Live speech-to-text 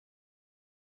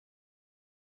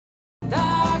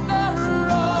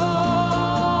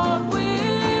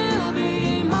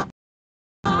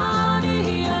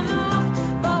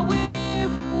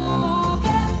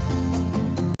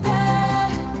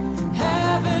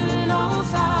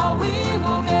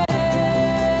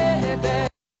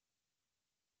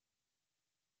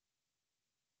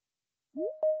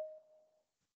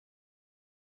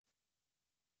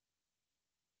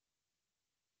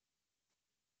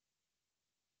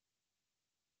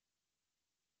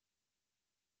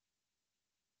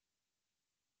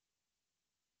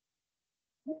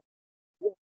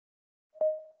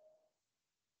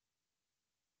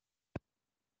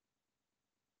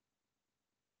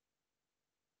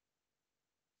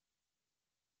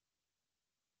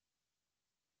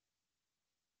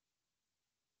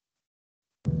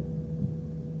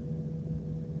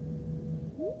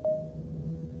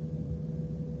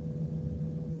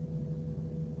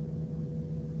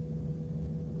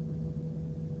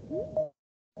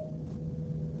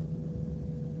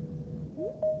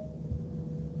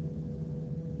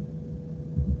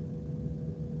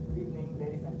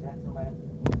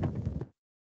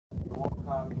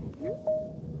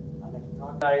An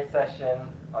extraordinary session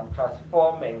on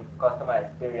transforming customer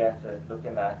experiences,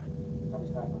 looking at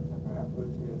traditional contemporary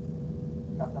approaches,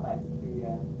 customer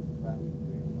experience, value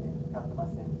creation, customer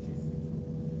centricity.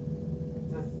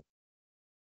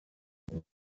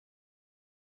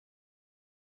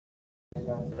 It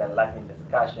is a enlightening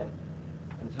discussion.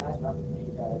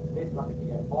 This rapidly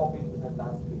evolving business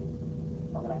landscape,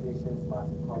 organizations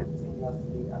must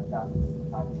continuously adapt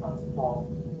and transform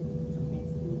to meet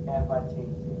the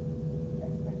ever-changing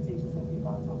expectations and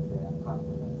demands of their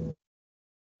customers.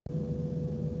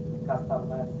 The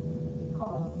customers, the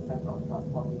concept of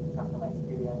transforming customer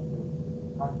experiences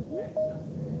has been a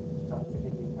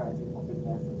strategic imperative for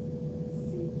businesses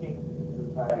seeking to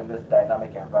thrive in this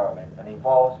dynamic environment, and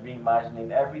involves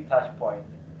reimagining every touch point,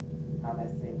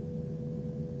 harnessing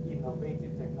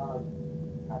innovative technology,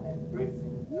 and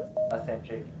embracing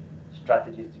customer-centric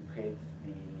strategies to create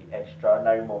the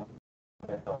extraordinary moment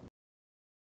of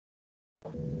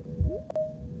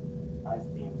our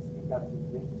esteemed speaker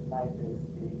tonight is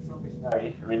a true visionary,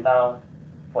 renowned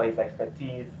for his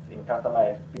expertise in customer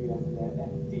experience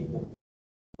and indeed the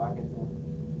marketing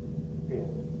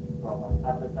field, from an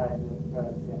advertising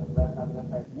firm and a brand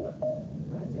advertising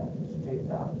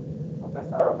administrator,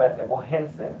 Professor Robert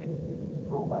Hinson,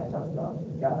 Vice Chancellor,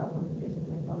 Ghana Communication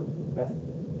Technology University.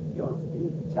 He also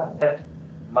is a chartered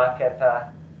marketer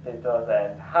status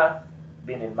and has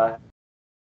been in marketing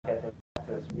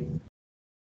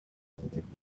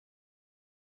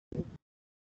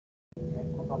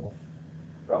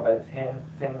Robert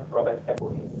Hinson, Robert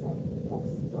Hinson,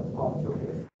 books.com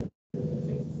showcase.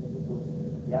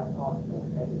 The author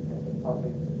and edited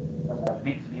topics such as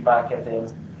B2B marketing,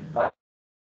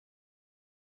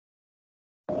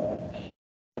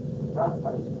 brand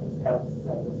management, health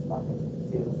service marketing,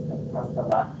 sales and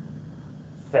customer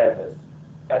service,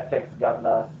 ethics,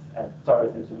 governance, and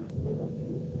tourism.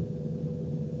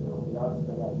 So without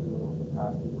further ado,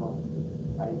 as we come,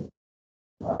 I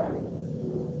actually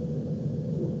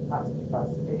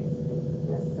participate in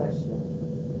this session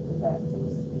with our two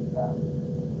speakers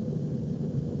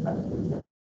and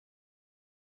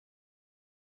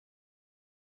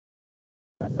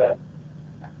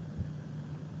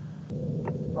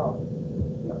from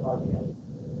the audience.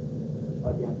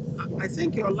 I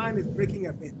think your line is breaking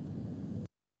a bit.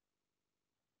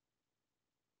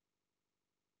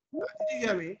 Did you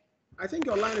hear me? I think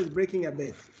your line is breaking a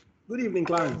bit. Good evening,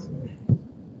 clients.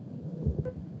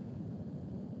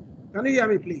 Can you hear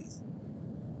me, please?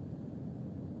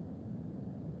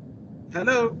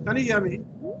 Hello, can you hear me?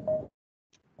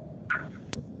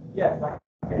 Yes, I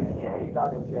can hear you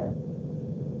loud and clear.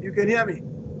 You can hear me?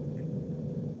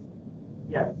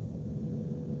 Yes.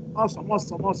 Awesome.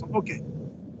 Okay.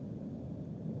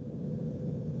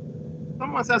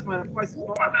 Someone says my voice is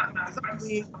that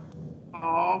me?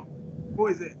 Oh, who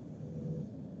is it?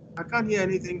 I can't hear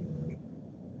anything.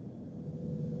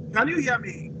 Can you hear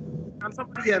me? Can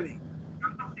somebody hear me?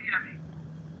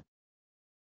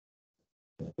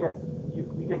 Yes,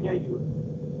 we can hear you.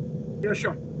 Yeah,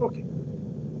 sure. Okay.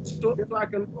 So I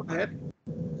can go ahead.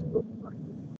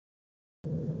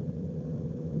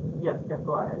 Yes,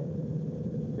 go ahead.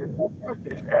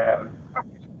 Okay.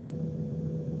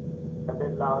 A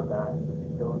bit louder,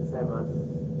 don't serve us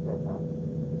better.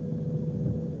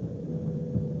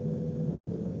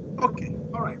 Okay,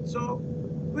 all right. So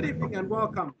good evening and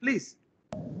welcome. Please,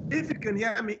 if you can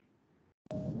hear me,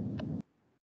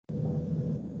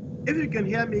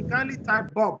 kindly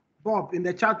type Bob in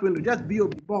the chat window. Just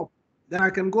B-O-B, Bob. Then I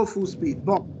can go full speed.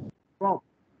 Bob.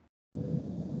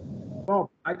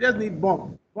 I just need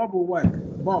Bob. Bob will work.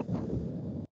 Bob.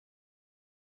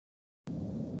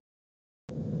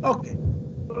 Okay.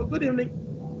 So good evening.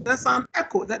 There's an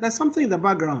echo. There's something in the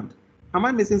background. Am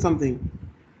I missing something?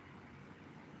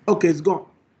 Okay, it's gone.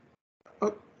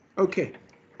 Okay.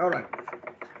 All right.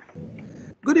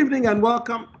 Good evening and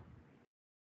welcome.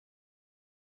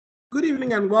 Good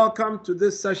evening and welcome to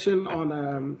this session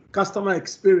on customer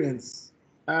experience.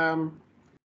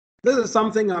 This is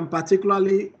something I'm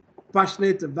particularly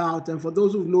passionate about, and for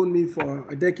those who've known me for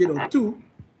a decade or two,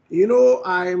 you know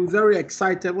I'm very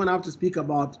excited when I have to speak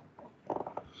about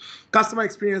customer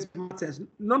experience matters.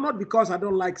 Not because I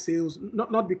don't like sales,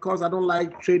 not because I don't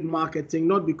like trade marketing,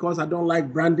 not because I don't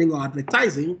like branding or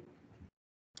advertising,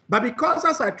 but because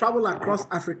as I travel across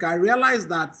Africa, I realize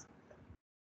that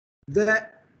the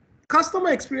customer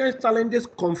experience challenges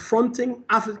confronting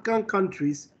African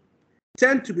countries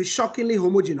tend to be shockingly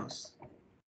homogeneous.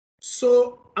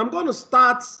 So I'm going to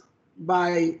start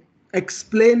by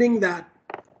explaining that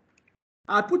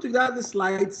I put together the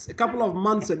slides a couple of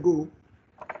months ago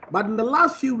But in the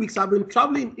last few weeks, I've been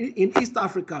traveling in East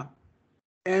Africa.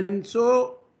 And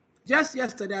so just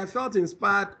yesterday, I felt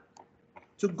inspired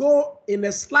to go in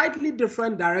a slightly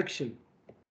different direction.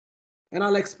 And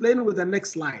I'll explain with the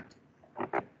next slide.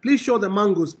 Please show the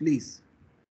mangoes, please.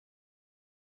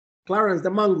 Clarence, the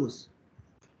mangoes.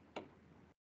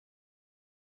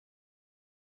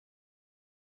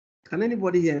 Can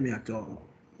anybody hear me at all?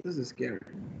 This is scary.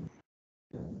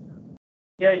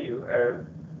 Hear you.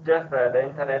 Just the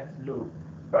internet loop,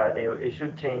 but it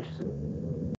should change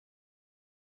soon.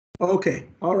 Okay,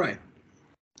 all right.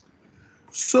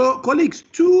 So, colleagues,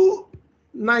 2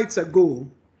 nights ago,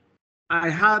 I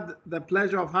had the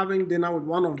pleasure of having dinner with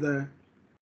one of the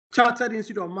Chartered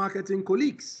Institute of Marketing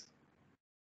colleagues.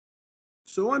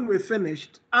 So when we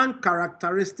finished,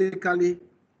 uncharacteristically,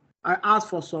 I asked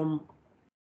for some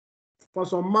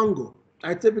mango.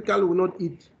 I typically will not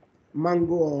eat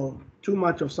mango or too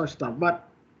much of such stuff, but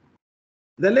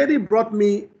the lady brought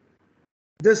me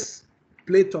this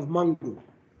plate of mango.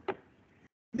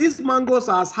 These mangoes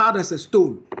are as hard as a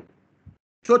stone,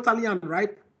 totally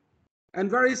unripe,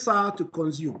 and very sour to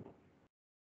consume.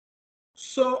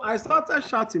 So I started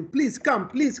shouting, please come,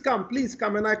 please come, please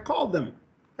come. And I called them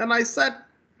and I said,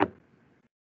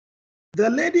 the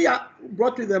lady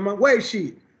brought me the man, where is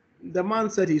she? The man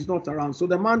said he's not around. So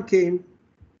the man came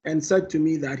and said to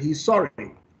me that he's sorry.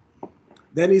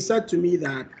 Then he said to me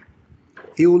that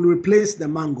he will replace the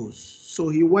mangoes. So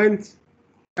he went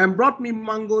and brought me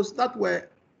mangoes that were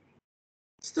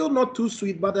still not too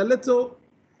sweet, but a little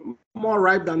more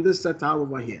ripe than this set out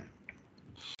over here.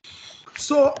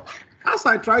 So as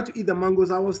I tried to eat the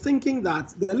mangoes, I was thinking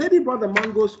that the lady brought the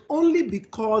mangoes only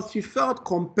because she felt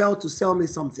compelled to sell me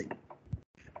something.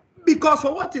 Because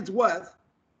for what it's worth,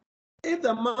 if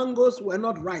the mangoes were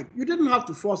not ripe, you didn't have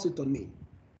to force it on me.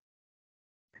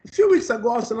 A few weeks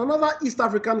ago, I was in another East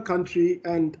African country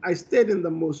and I stayed in the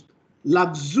most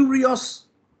luxurious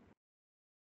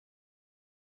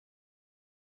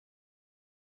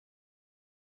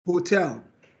hotel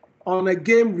on a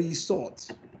game resort.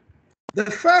 The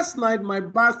first night, my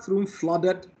bathroom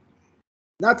flooded.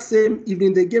 That same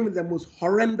evening, they gave me the most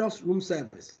horrendous room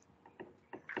service.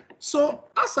 So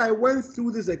as I went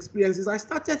through these experiences, I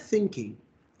started thinking,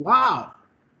 wow,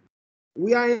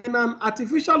 we are in an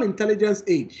artificial intelligence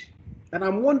age. And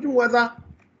I'm wondering whether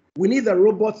we need the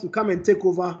robots to come and take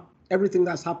over everything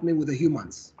that's happening with the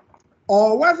humans,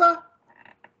 or whether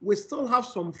we still have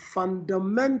some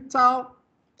fundamental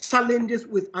challenges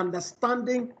with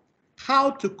understanding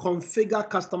how to configure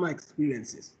customer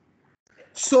experiences.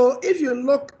 So if you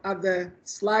look at the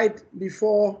slide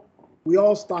before we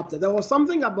all started, there was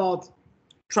something about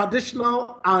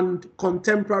traditional and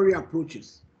contemporary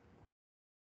approaches.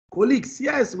 Colleagues,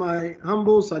 here is my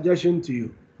humble suggestion to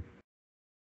you.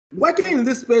 Working in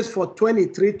this space for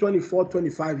 23, 24,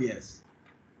 25 years,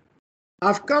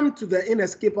 I've come to the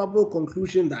inescapable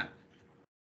conclusion that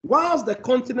whilst the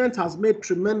continent has made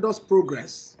tremendous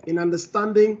progress in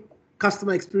understanding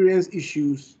customer experience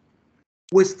issues,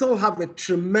 we still have a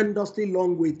tremendously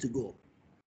long way to go.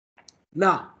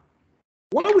 Now,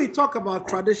 when we talk about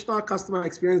traditional customer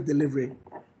experience delivery,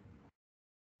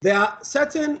 there are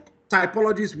certain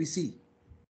typologies we see.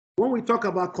 When we talk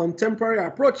about contemporary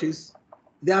approaches,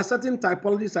 there are certain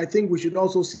typologies I think we should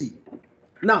also see.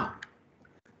 Now,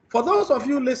 for those of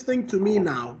you listening to me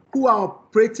now who are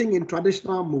operating in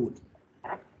traditional mode,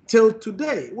 till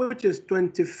today, which is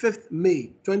 25th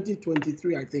May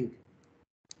 2023, I think,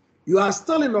 you are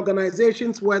still in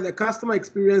organizations where the customer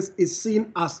experience is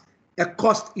seen as a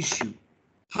cost issue.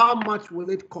 How much will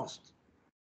it cost?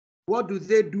 What do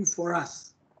they do for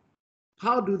us?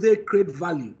 How do they create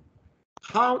value?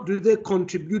 How do they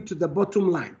contribute to the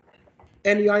bottom line?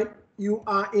 And you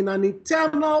are in an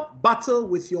eternal battle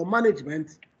with your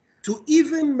management to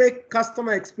even make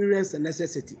customer experience a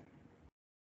necessity.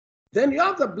 Then you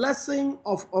have the blessing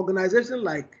of organizations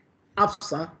like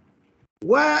APSA,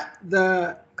 where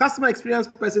the customer experience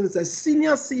person is a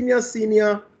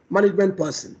senior management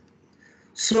person.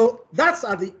 So that's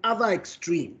at the other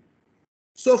extreme.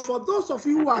 So for those of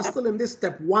you who are still in this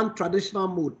step one traditional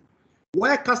mode,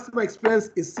 where customer experience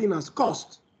is seen as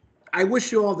cost, I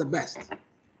wish you all the best.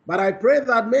 But I pray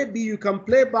that maybe you can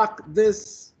play back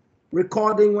this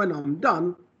recording when I'm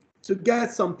done to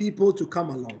get some people to come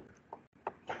along.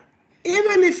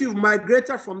 Even if you've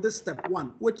migrated from this step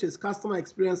one, which is customer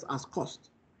experience as cost,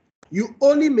 you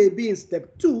only may be in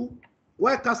step two,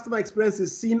 where customer experience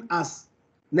is seen as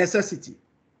necessity.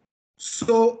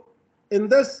 So in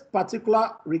this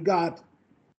particular regard,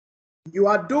 you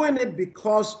are doing it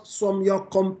because your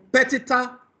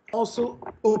competitor also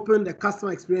opened the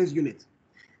customer experience unit.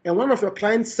 and one of your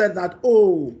clients said that,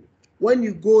 oh, when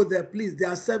you go there, please, they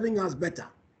are serving us better.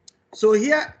 So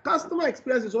here, customer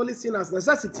experience is only seen as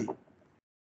necessity.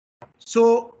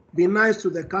 So be nice to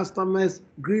the customers,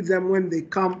 greet them when they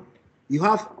come. You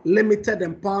have limited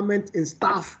empowerment in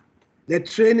staff. The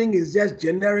training is just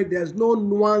generic. There's no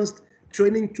nuanced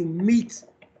training to meet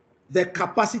the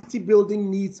capacity building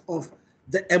needs of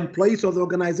the employees of the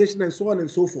organization and so on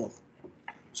and so forth.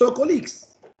 So colleagues,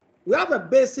 we have a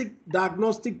basic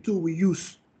diagnostic tool we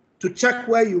use to check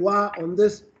where you are on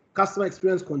this customer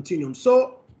experience continuum.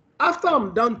 So after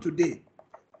I'm done today,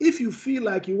 if you feel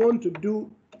like you want to do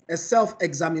a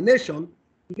self-examination,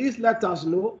 please let us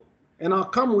know, and I'll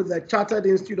come with the Chartered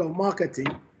Institute of Marketing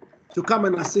to come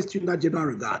and assist you in that general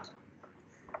regard.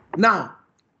 Now,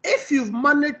 if you've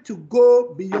managed to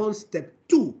go beyond step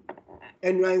 2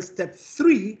 and you're in step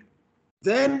 3,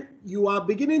 then you are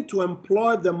beginning to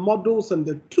employ the models and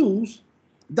the tools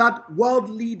that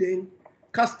world-leading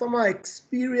customer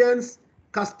experience,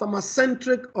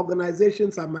 customer-centric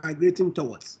organizations are migrating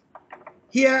towards.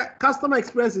 Here, customer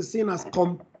experience is seen as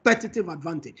competitive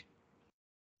advantage.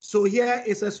 So here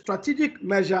is a strategic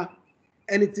measure,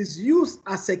 and it is used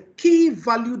as a key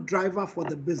value driver for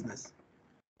the business.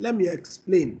 Let me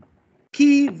explain.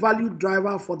 Key value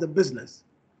driver for the business.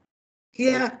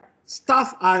 Here,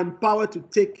 staff are empowered to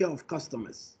take care of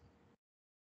customers.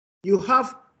 You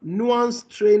have nuanced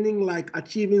training like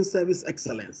achieving service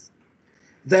excellence.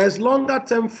 There's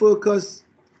longer-term focus.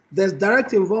 There's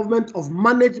direct involvement of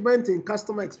management in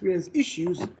customer experience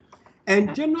issues.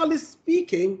 And generally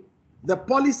speaking, the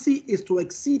policy is to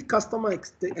exceed customer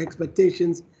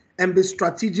expectations and be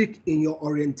strategic in your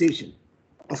orientation.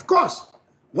 Of course,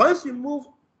 once you move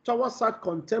towards such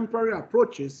contemporary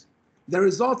approaches, the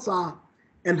results are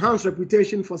enhanced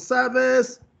reputation for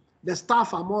service. The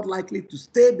staff are more likely to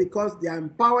stay because they are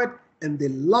empowered and they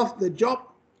love the job.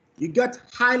 You get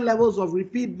high levels of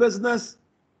repeat business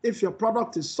if your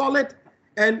product is solid,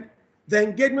 and the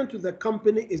engagement with the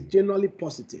company is generally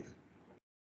positive.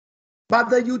 But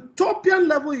the utopian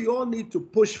level you all need to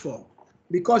push for,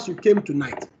 because you came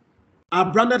tonight,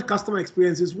 are branded customer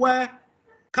experiences, where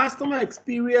customer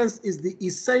experience is the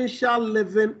essential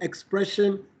living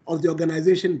expression of the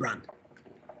organization brand.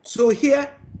 So here,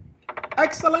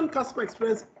 excellent customer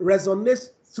experience resonates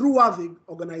throughout the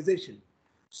organization.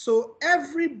 So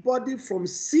everybody from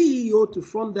CEO to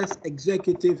front desk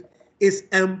executive is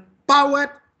empowered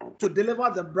to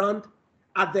deliver the brand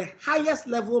at the highest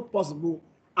level possible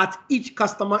at each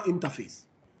customer interface.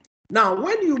 Now,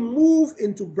 when you move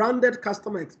into branded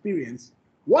customer experience,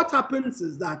 what happens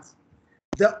is that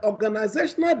the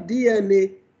organizational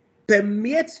DNA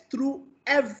permeates through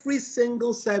every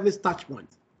single service touchpoint,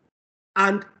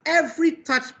 and every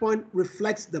touchpoint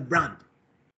reflects the brand.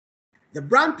 The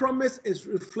brand promise is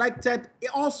reflected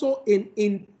also in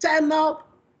internal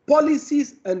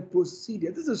policies and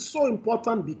procedures. This is so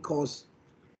important because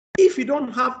if you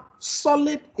don't have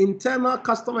solid internal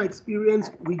customer experience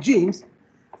regimes,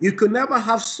 you can never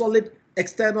have solid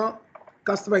external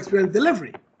customer experience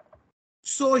delivery.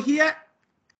 So here,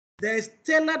 there is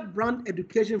tailored brand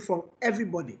education for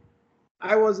everybody.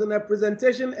 I was in a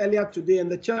presentation earlier today,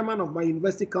 and the chairman of my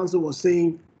university council was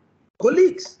saying,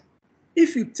 colleagues,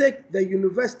 if you take the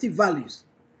university values,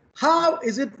 how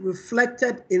is it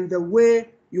reflected in the way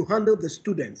you handle the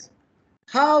students?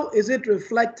 How is it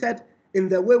reflected in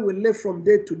the way we live from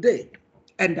day to day?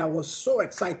 And I was so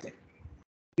excited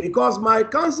because my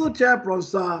council chair,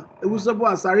 Professor Ewusobo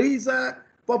Asari, is a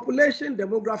population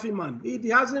demography man. He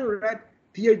hasn't read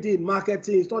PhD in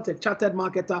marketing. He's not a chartered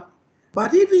marketer.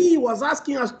 But if he was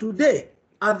asking us today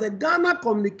at the Ghana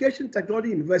Communication Technology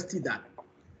University that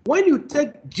when you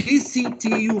take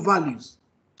GCTU values,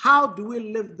 how do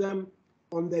we live them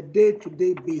on the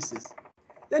day-to-day basis?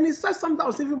 Then he said something that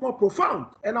was even more profound.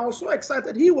 And I was so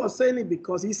excited. He was saying it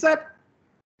because he said,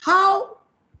 how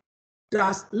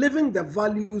does living the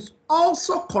values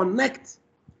also connect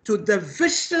to the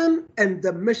vision and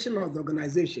the mission of the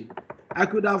organization? I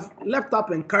could have left up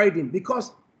and carried him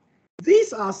because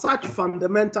these are such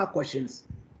fundamental questions.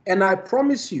 And I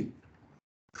promise you,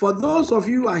 for those of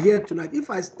you who are here tonight, if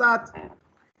I start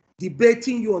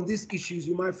debating you on these issues,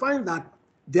 you might find that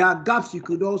there are gaps you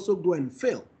could also go and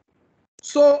fill.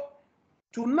 So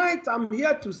tonight, I'm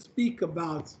here to speak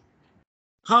about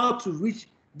how to reach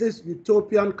this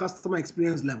utopian customer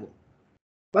experience level.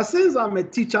 But since I'm a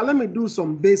teacher, let me do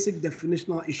some basic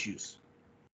definitional issues.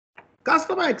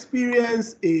 Customer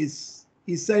experience is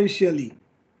essentially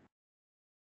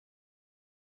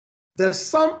the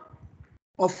sum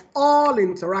of all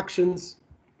interactions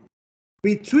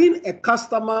between a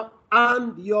customer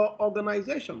and your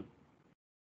organization.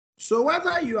 So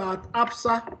whether you are at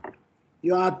APSA,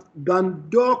 you are at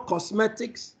Gandor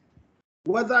Cosmetics,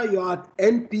 whether you are at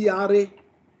NPRA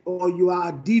or you are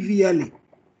at DVLA,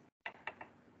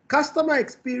 customer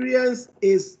experience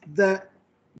is the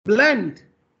blend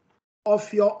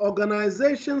of your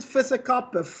organization's physical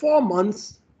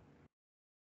performance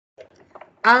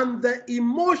and the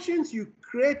emotions you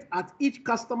create at each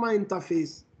customer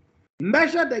interface,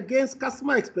 measured against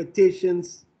customer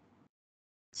expectations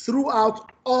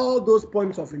throughout all those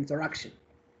points of interaction.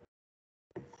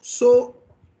 So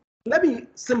let me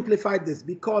simplify this,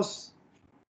 because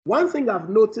one thing I've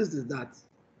noticed is that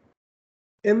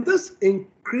in this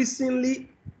increasingly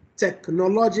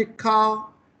technological,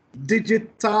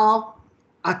 digital,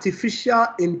 artificial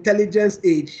intelligence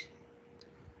age,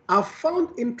 I've found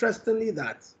interestingly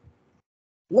that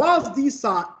whilst these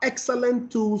are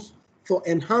excellent tools for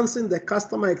enhancing the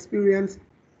customer experience,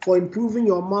 for improving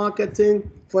your marketing,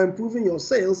 for improving your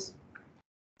sales,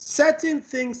 certain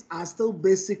things are still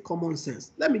basic common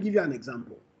sense. Let me give you an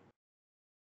example.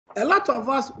 A lot of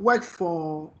us work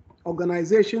for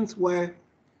organizations where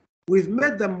we've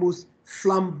made the most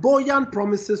flamboyant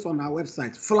promises on our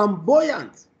website.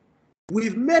 Flamboyant.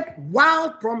 We've made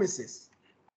wild promises.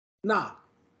 Now,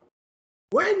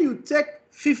 when you take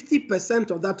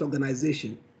 50% of that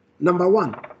organization, number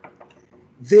one,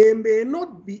 they may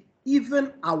not be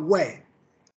even aware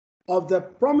of the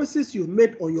promises you've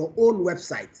made on your own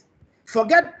website.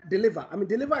 Forget deliver. I mean,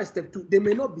 deliver is step 2. They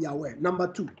may not be aware.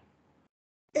 Number 2,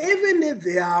 even if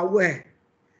they are aware,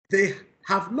 they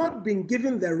have not been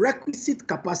given the requisite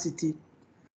capacity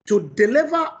to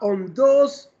deliver on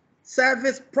those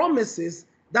service promises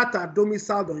that are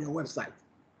domiciled on your website.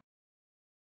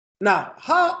 Now,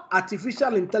 how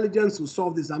artificial intelligence will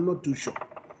solve this, I'm not too sure.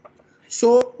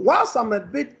 So whilst I'm a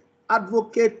bit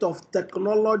advocate of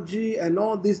technology and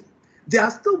all this, there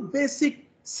are still basic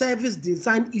service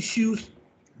design issues,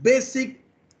 basic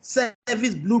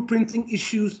service blueprinting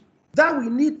issues that we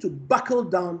need to buckle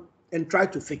down and try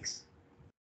to fix.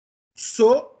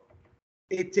 So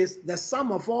it is the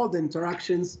sum of all the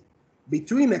interactions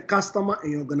between a customer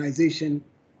and your organization,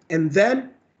 and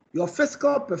then your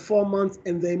physical performance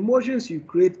and the emotions you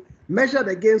create measured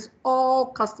against all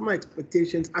customer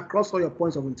expectations across all your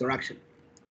points of interaction.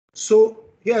 So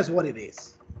here's what it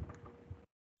is.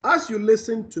 As you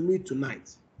listen to me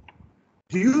tonight,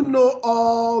 do you know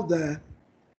all the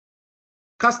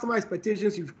customer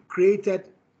expectations you've created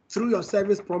through your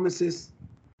service promises,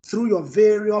 through your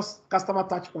various customer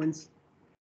touchpoints?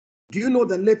 Do you know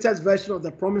the latest version of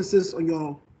the promises on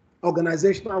your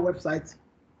organizational website?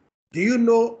 Do you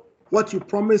know what you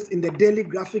promised in the daily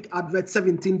graphic advert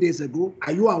 17 days ago?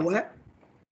 Are you aware?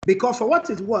 Because for what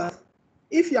it's worth,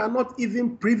 if you are not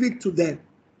even privy to the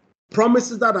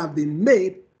promises that have been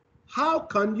made, how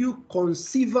can you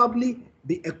conceivably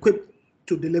be equipped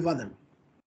to deliver them?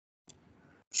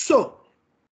 So,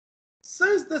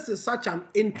 since this is such an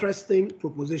interesting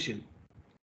proposition,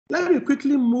 let me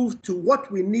quickly move to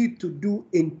what we need to do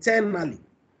internally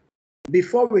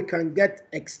before we can get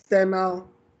external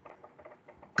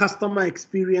customer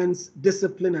experience,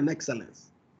 discipline, and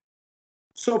excellence.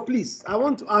 So please, I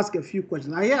want to ask a few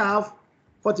questions. I have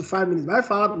 45 minutes, but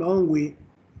if I have my own way,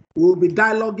 we'll be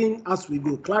dialoguing as we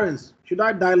go. Clarence, should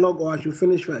I dialogue or I should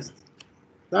finish first?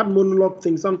 That monologue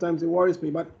thing, sometimes it worries me,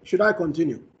 but should I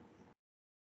continue?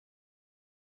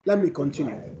 Let me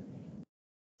continue.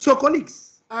 So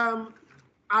colleagues,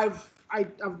 I've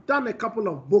done a couple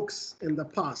of books in the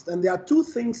past, and there are two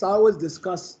things I always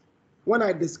discuss when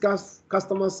I discuss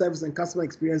customer service and customer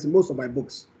experience in most of my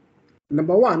books.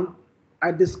 Number one,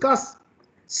 I discuss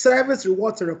service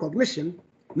rewards and recognition.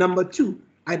 Number two,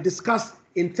 I discuss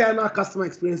internal customer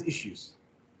experience issues.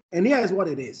 And here is what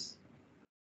it is.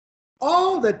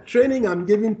 All the training I'm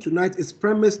giving tonight is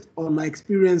premised on my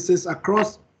experiences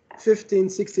across 15,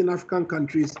 16 African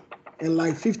countries and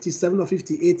like 57 or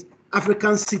 58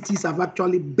 African cities I've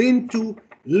actually been to,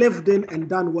 lived in, and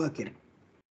done work in.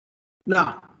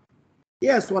 Now,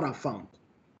 here's what I found.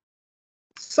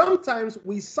 Sometimes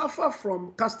we suffer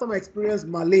from customer experience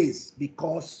malaise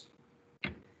because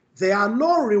there are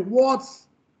no rewards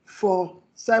for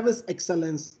service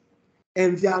excellence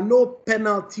and there are no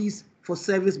penalties for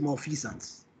service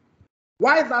malfeasance.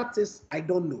 Why that is, I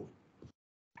don't know.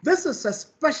 This is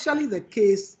especially the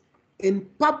case in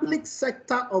public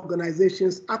sector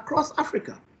organizations across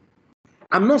Africa.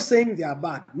 I'm not saying they are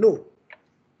bad, no.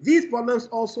 These problems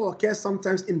also occur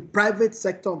sometimes in private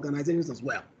sector organizations as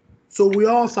well. So we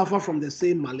all suffer from the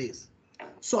same malaise.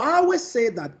 So I always say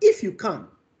that if you can,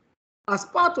 as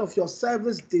part of your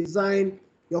service design,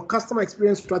 your customer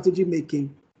experience strategy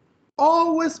making,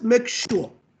 always make sure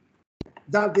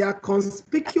that there are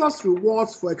conspicuous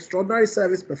rewards for extraordinary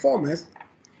service performance,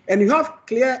 and you have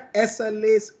clear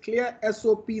SLAs, clear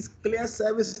SOPs, clear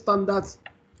service standards,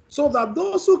 so that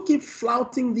those who keep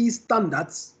flouting these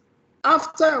standards,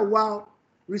 after a while,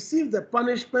 receive the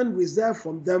punishment reserved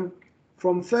from them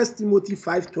from 1 Timothy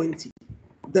 5:20.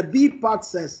 The B part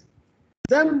says,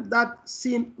 them that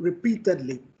sin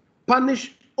repeatedly,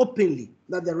 punish openly,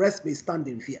 that the rest may stand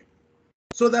in fear.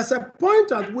 So there's a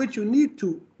point at which you need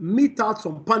to mete out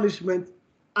some punishment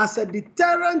as a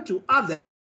deterrent to others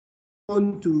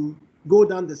want to go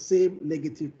down the same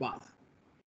negative path.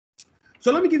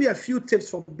 So let me give you a few tips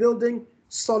for building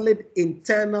solid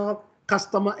internal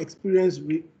customer experience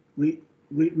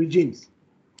regimes.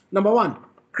 Number one,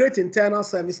 create internal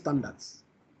service standards.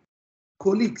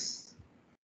 Colleagues,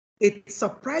 it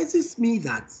surprises me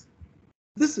that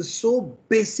this is so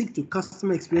basic to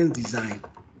customer experience design.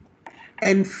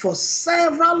 And for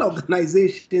several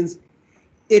organizations,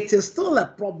 it is still a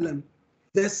problem,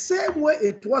 the same way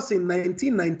it was in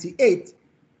 1998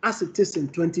 as it is in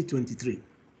 2023.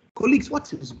 Colleagues,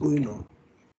 what is going on?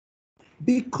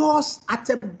 Because at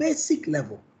a basic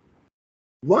level,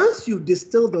 once you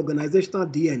distill the organizational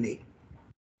DNA,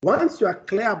 once you are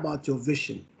clear about your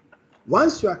vision,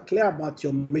 once you are clear about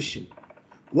your mission,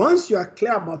 once you are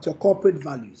clear about your corporate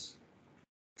values,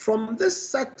 from this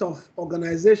set of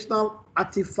organizational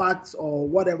artifacts or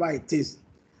whatever it is,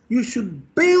 you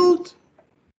should build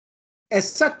a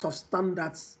set of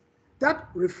standards that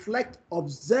reflect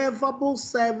observable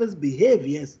service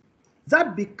behaviors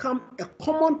that become a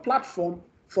common platform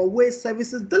for way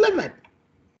service is delivered.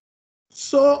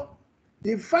 So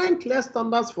define clear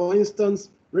standards, for instance,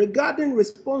 regarding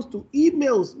response to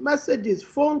emails, messages,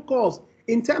 phone calls,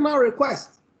 internal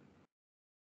requests.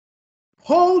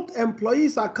 Hold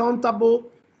employees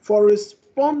accountable for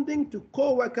responding to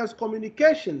co-workers'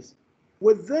 communications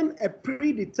within a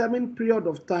predetermined period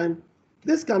of time.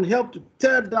 This can help to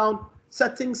tear down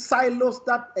certain silos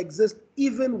that exist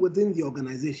even within the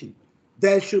organization.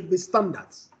 There should be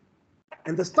standards.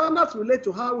 And the standards relate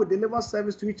to how we deliver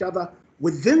service to each other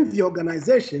within the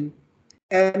organization,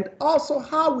 and also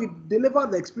how we deliver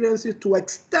the experiences to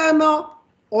external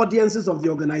audiences of the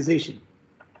organization.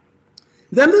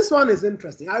 Then this one is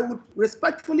interesting. I would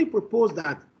respectfully propose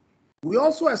that we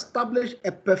also establish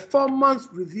a performance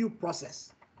review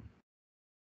process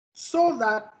so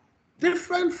that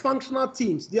different functional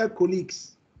teams, dear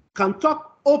colleagues, can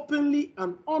talk openly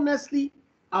and honestly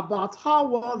about how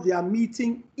well they are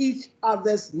meeting each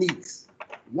other's needs.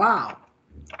 Wow,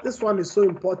 this one is so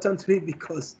important to me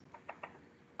because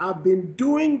I've been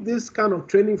doing this kind of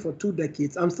training for 2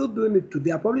 decades. I'm still doing it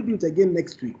today. I'll probably do it again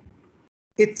next week.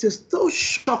 It is still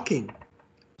shocking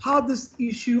how this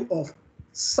issue of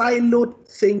siloed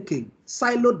thinking,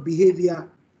 siloed behavior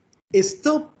is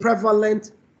still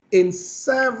prevalent in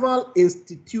several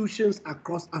institutions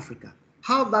across Africa.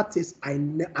 How that is, I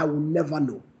will never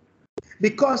know.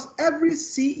 Because every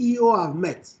CEO I've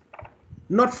met,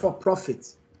 not for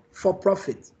profit,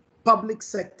 public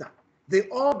sector, they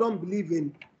all don't believe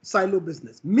in silo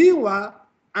business. Meanwhile,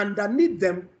 underneath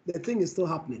them, the thing is still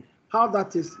happening. How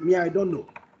that is, me, I don't know.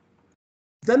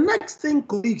 The next thing,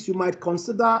 colleagues, you might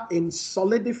consider in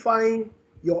solidifying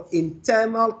your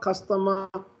internal customer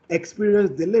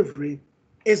experience delivery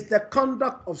is the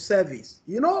conduct of service.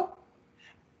 You know,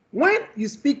 when you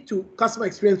speak to customer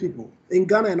experience people in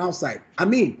Ghana and outside, I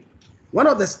mean, one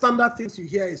of the standard things you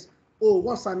hear is, oh,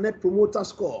 what's our net promoter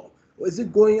score? Is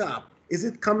it going up? Is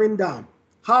it coming down?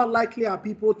 How likely are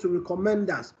people to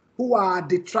recommend us? Who are our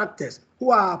detractors?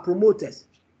 Who are our promoters?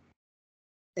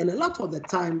 And a lot of the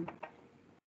time,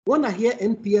 when I hear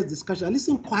NPS discussion, I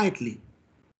listen quietly.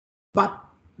 But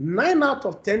 9 out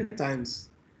of 10 times,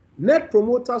 net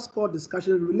promoter score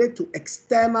discussions relate to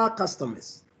external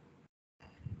customers.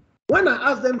 When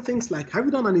I ask them things like, have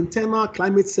you done an internal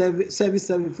climate service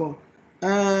for,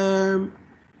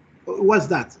 what's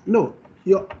that? No,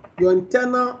 your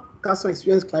internal customer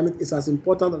experience climate is as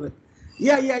important as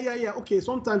yeah. Okay,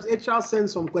 sometimes HR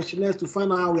sends some questionnaires to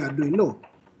find out how we are doing. No,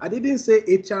 I didn't say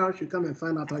HR should come and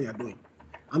find out how you're doing.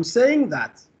 I'm saying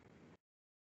that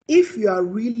if you are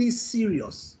really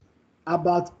serious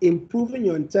about improving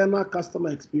your internal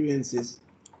customer experiences,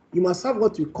 you must have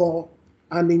what we call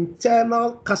an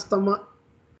internal customer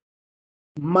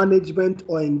management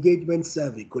or engagement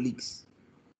survey, colleagues,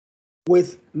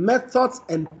 with methods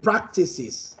and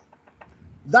practices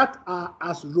that are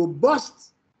as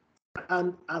robust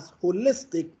and as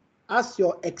holistic as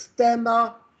your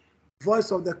external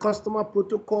voice of the customer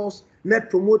protocols, net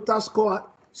promoter score.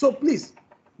 So please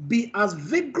be as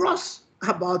vigorous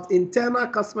about internal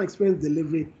customer experience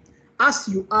delivery as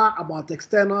you are about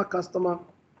external customer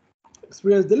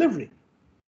experience delivery.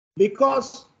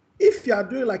 Because if you are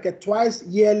doing like a twice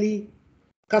yearly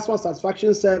customer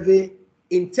satisfaction survey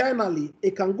internally,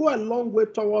 it can go a long way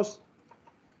towards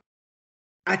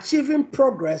achieving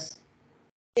progress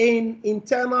in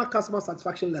internal customer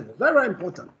satisfaction levels. Very, very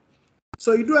important.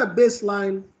 So you do a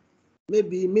baseline,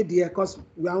 maybe mid-year, because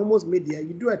we are almost mid-year.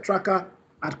 You do a tracker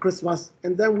at Christmas,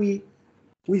 and then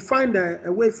we find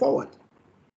a way forward.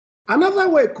 Another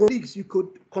way, colleagues, you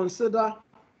could consider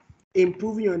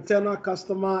improving your internal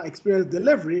customer experience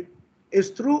delivery is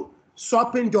through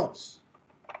swapping jobs.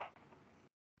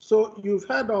 So you've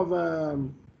heard of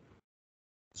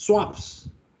swaps.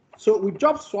 So with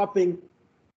job swapping,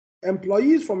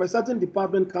 employees from a certain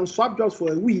department can swap jobs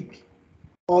for a week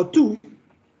or two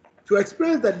to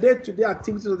experience the day-to-day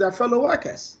activities of their fellow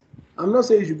workers. I'm not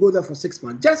saying you should go there for 6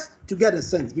 months, just to get a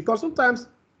sense, because sometimes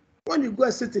when you go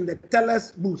and sit in the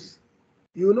teller's booth,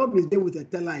 you will not be there with the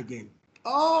teller again.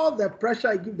 All the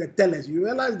pressure you give the tellers, you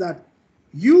realize that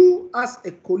you as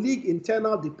a colleague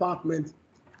internal department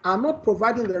are not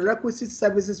providing the requisite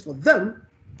services for them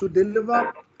to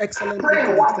deliver excellent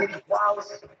Reveal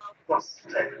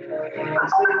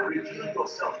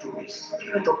yourself to me.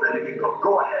 Spirit of the living God.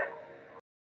 Go ahead.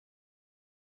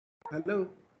 Hello,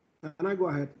 can I go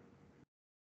ahead?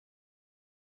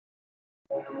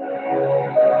 Go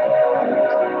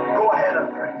ahead and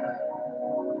pray.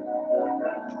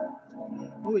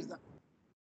 Who is that?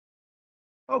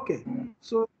 Okay,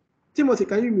 so Timothy,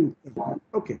 can you mute?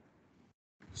 Okay.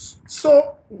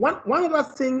 So one other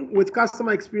thing with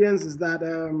customer experience is that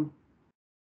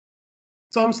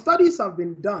some studies have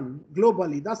been done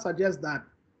globally that suggest that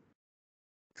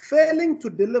failing to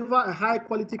deliver a high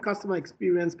quality customer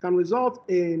experience can result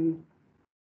in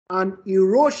an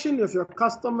erosion of your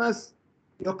customer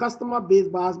base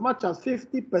by as much as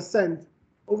 50%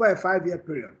 over a 5-year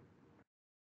period.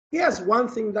 Here's one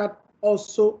thing that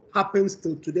also happens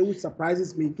till today, which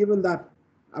surprises me, given that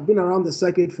I've been around the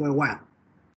circuit for a while.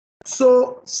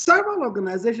 So several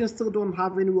organizations still don't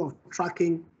have any way of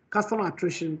tracking customer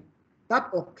attrition that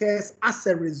occurs as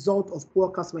a result of poor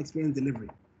customer experience delivery.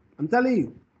 I'm telling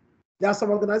you, there are some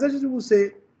organizations who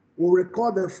say, we'll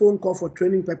record the phone call for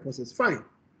training purposes. Fine.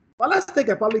 But let's take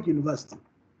a public university.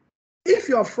 If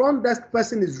your front desk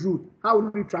person is rude, how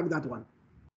will you track that one?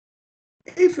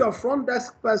 If your front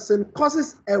desk person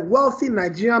causes a wealthy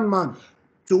Nigerian man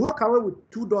to walk away with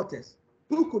 2 daughters,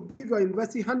 who could give your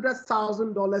university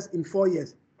 $100,000 in 4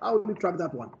 years, how will you track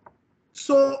that one?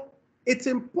 So it's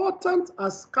important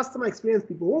as customer experience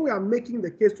people, when we are making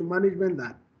the case to management,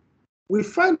 that we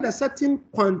find a certain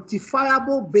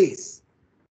quantifiable base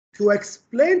to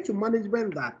explain to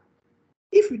management that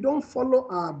if we don't follow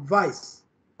our advice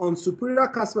on superior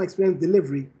customer experience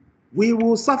delivery, we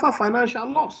will suffer financial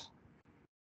loss.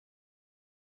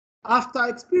 After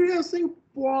experiencing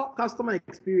poor customer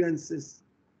experiences,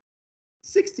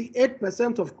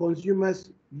 68% of consumers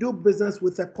do business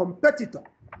with a competitor.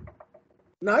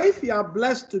 Now, if you are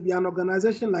blessed to be an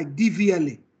organization like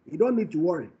DVLA, you don't need to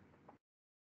worry.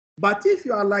 But if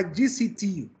you are like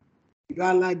GCTU, you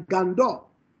are like Gandor,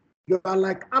 you are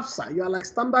like APSA, you are like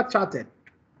Standard Chartered,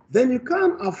 then you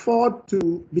can't afford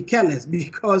to be careless,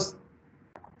 because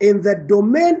in the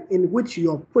domain in which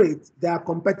you operate, there are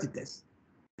competitors.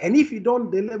 And if you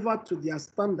don't deliver to their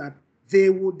standard, they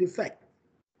will defect.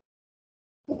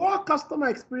 Poor customer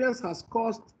experience has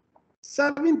caused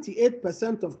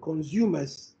 78% of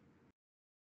consumers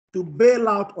to bail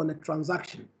out on a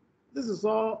transaction. This is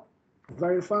all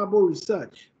verifiable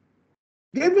research.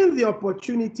 Given the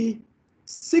opportunity,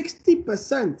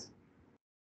 60%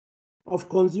 of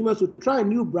consumers would try a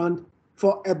new brand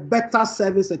for a better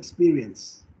service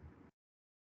experience.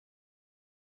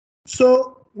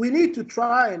 So we need to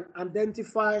try and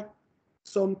identify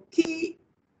some key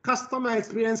customer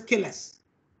experience killers,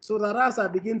 so that as I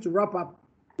begin to wrap up,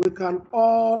 we can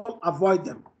all avoid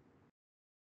them.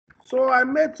 So I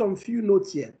made some few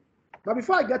notes here. But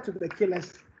before I get to the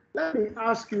killers, let me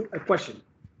ask you a question.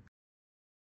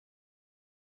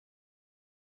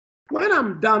 When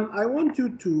I'm done, I want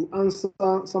you to answer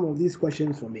some of these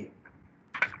questions for me.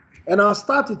 And I'll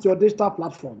start with your digital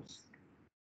platforms.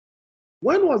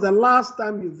 When was the last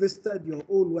time you visited your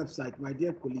own website, my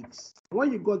dear colleagues?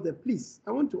 When you got there, please,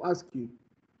 I want to ask you,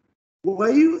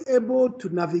 were you able to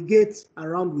navigate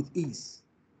around with ease?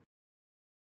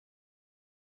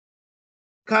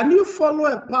 Can you follow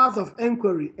a path of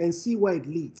inquiry and see where it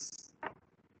leads?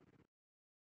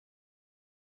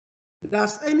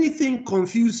 Does anything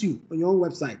confuse you on your own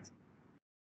website?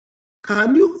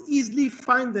 Can you easily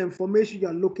find the information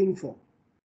you're looking for?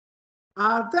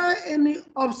 Are there any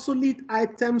obsolete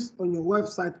items on your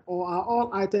website, or are all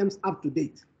items up to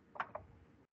date?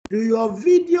 Do your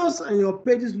videos and your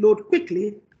pages load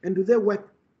quickly, and do they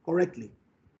work correctly?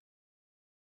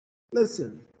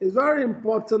 Listen, it's very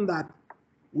important that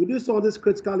we do all this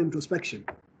critical introspection.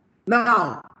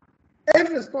 Now, if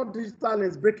it's not digital,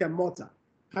 it's brick and mortar.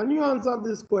 Can you answer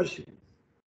this question?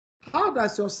 How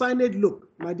does your signage look,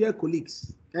 my dear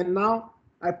colleagues? And now,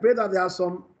 I pray that there are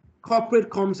some corporate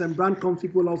comms and brand comms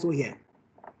people also here.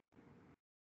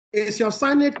 Is your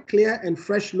signage clear and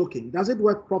fresh looking? Does it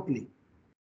work properly?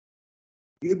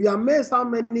 You'll be amazed how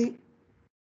many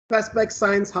Perspex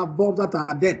signs have bulbs that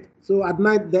are dead. So at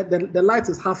night, the light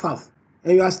is half-half.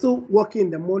 And you are still working in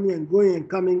the morning and going and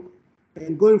coming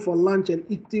and going for lunch and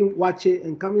eating wache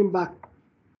and coming back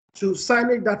to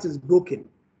signage that is broken.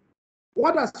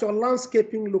 What does your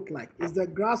landscaping look like? Is the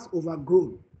grass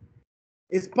overgrown?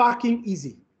 Is parking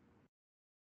easy?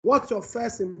 What's your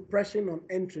first impression on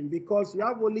entering? Because you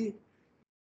have only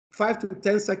 5 to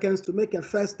 10 seconds to make a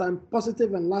first-time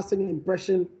positive and lasting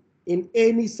impression in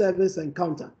any service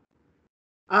encounter.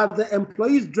 Are the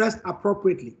employees dressed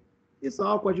appropriately? These are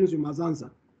all questions you must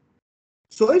answer.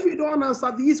 So if you don't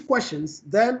answer these questions,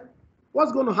 then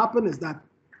what's going to happen is that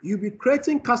you'll be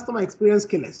creating customer experience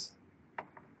killers.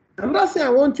 Another thing I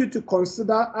want you to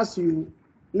consider as you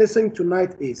listen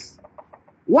tonight is,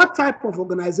 what type of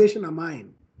organization am I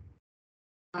in?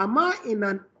 Am I in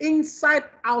an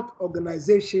inside-out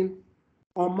organization,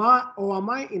 or am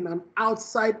I in an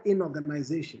outside-in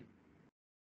organization?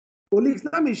 Colleagues,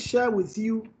 let me share with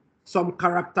you some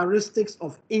characteristics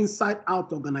of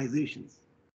inside-out organizations.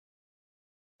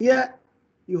 Here,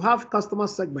 you have customer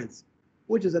segments,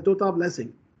 which is a total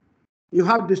blessing. You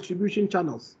have distribution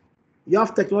channels. You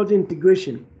have technology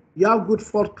integration. You have good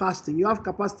forecasting. You have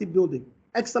capacity building.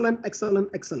 Excellent, excellent,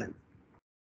 excellent.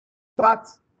 But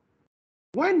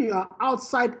when you are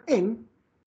outside in,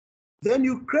 then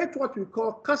you create what we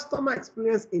call customer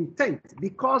experience intent,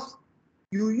 because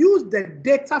you use the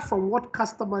data from what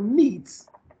customer needs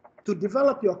to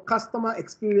develop your customer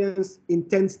experience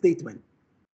intent statement.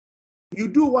 You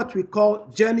do what we call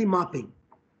journey mapping.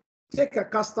 Take a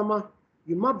customer,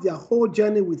 you map their whole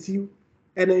journey with you,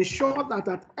 and ensure that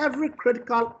at every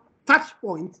critical touch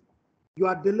point, you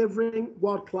are delivering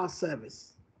world-class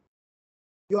service.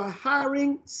 You are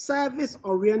hiring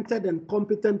service-oriented and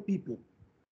competent people.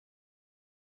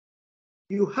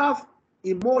 You have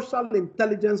emotional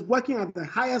intelligence working at the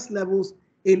highest levels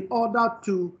in order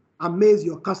to amaze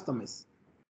your customers.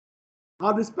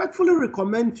 I respectfully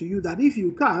recommend to you that if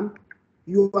you can,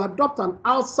 you adopt an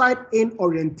outside-in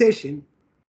orientation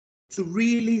to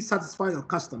really satisfy your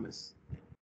customers.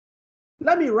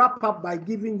 Let me wrap up by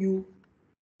giving you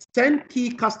 10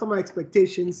 key customer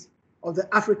expectations of the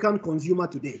African consumer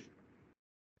today.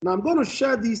 Now, I'm going to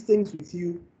share these things with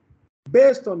you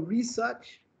based on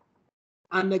research,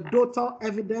 anecdotal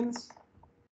evidence,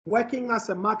 working as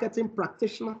a marketing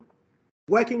practitioner,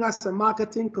 working as a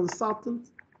marketing consultant,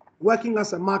 working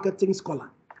as a marketing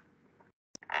scholar.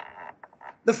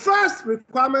 The first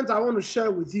requirement I want to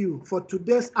share with you for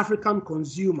today's African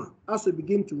consumer as we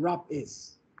begin to wrap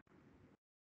is,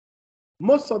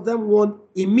 most of them want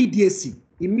immediacy,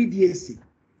 immediacy,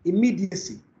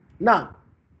 immediacy. Now,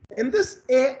 in this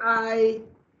AI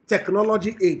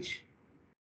technology age,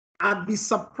 I'd be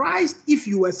surprised if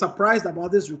you were surprised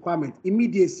about this requirement,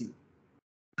 immediacy.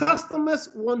 Customers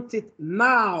want it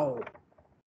now,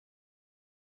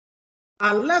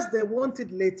 unless they want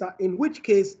it later, in which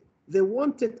case they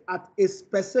want it at a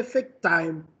specific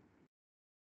time,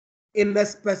 in a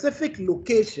specific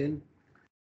location,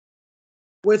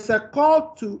 with a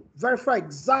call to verify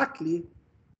exactly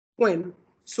when,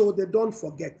 so they don't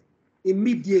forget.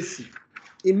 Immediacy,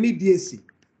 immediacy,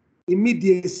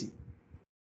 immediacy.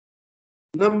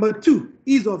 Number 2,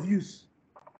 ease of use.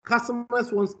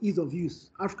 Customers want ease of use,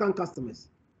 African customers.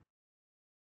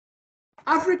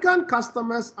 African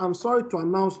customers, I'm sorry to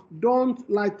announce, don't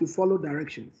like to follow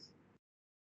directions.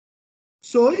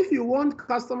 So if you want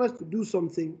customers to do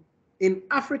something, in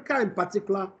Africa in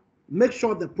particular, make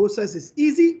sure the process is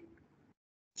easy,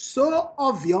 so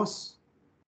obvious,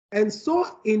 and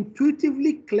so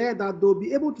intuitively clear that they'll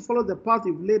be able to follow the path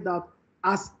you've laid out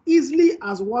as easily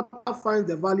as water finds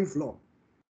the valley floor.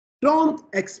 Don't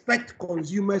expect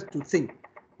consumers to think.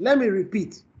 Let me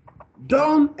repeat.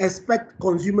 Don't expect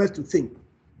consumers to think.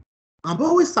 I'm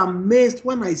always amazed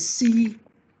when I see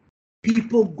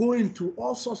people go into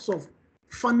all sorts of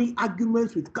funny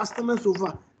arguments with customers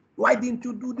over, why didn't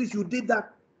you do this? You did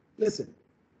that. Listen,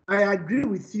 I agree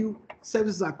with you.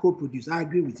 Services are co-produced. I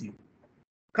agree with you.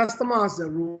 Customer has a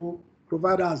role,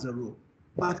 provider has a role.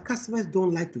 but customers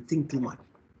don't like to think too much.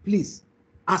 Please,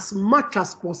 as much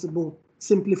as possible,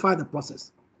 simplify the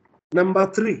process. Number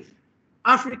 3,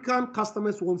 African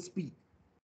customers want speed.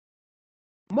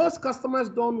 Most customers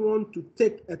don't want to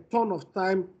take a ton of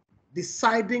time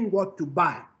deciding what to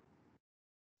buy.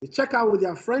 They check out with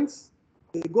their friends,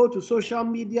 they go to social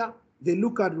media, they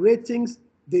look at ratings,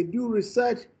 they do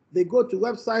research, they go to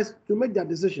websites to make their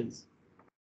decisions.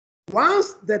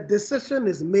 Once the decision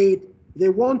is made, they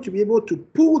want to be able to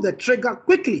pull the trigger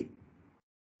quickly.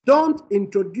 Don't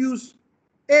introduce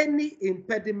any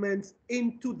impediments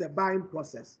into the buying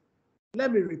process.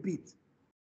 Let me repeat.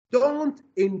 Don't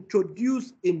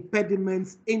introduce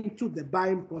impediments into the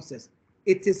buying process.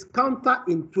 It is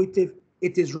counterintuitive.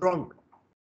 It is wrong.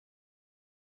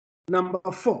 Number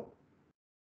 4,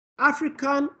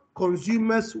 African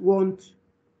consumers want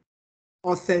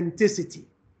authenticity.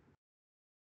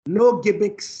 No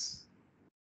gimmicks,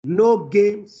 no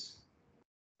games,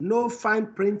 no fine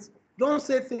print. Don't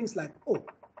say things like, oh,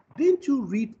 didn't you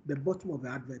read the bottom of the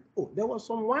advert? Oh, there was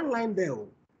some one line there. Oh,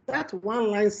 that one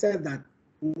line said that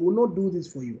we will not do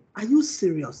this for you. Are you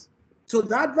serious? So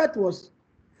the advert was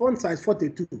font size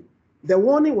 42. The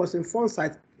warning was in font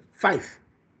size 5.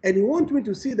 And you want me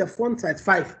to see the font size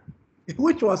 5,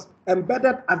 which was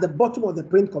embedded at the bottom of the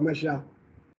print commercial,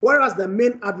 whereas the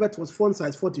main advert was font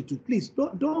size 42. Please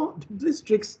don't these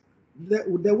tricks.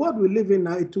 The world we live in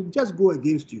now, it will just go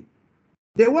against you.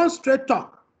 They want straight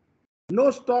talk, no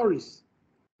stories.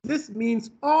 This means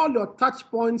all your touch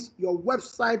points, your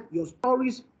website, your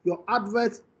stories, your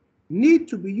adverts need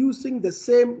to be using the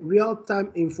same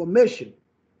real-time information.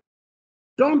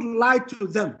 Don't lie to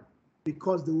them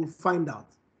because they will find out.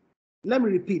 Let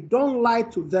me repeat, don't lie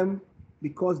to them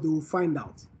because they will find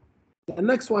out. The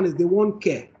next one is they want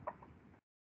care.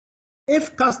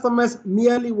 If customers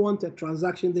merely want a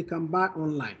transaction, they can buy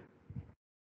online.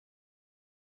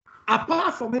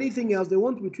 Apart from anything else, they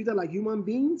want to be treated like human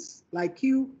beings, like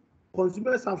you.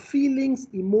 Consumers have feelings,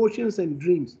 emotions, and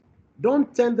dreams.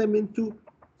 Don't turn them into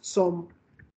some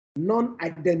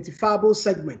non-identifiable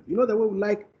segment. You know the way we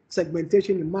like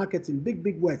segmentation in marketing,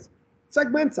 big words.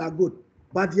 Segments are good,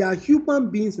 but they are human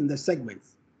beings in the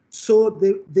segments. So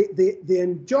they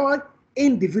enjoy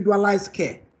individualized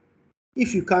care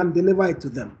if you can deliver it to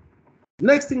them.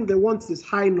 Next thing they want is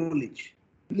high knowledge.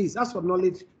 Please, as for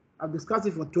knowledge, I've discussed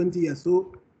it for 20 years.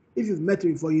 So if you've met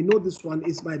me before, you know this one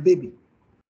is my baby.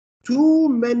 Too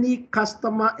many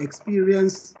customer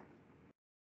experience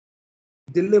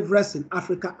deliverers in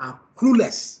Africa are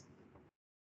clueless.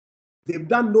 They've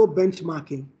done no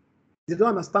benchmarking. They don't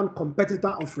understand competitor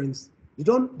offerings. They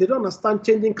don't understand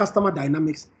changing customer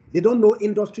dynamics. They don't know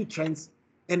industry trends,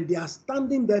 and they are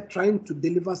standing there trying to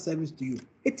deliver service to you.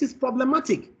 It is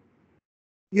problematic.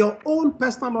 Your own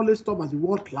personal knowledge store must be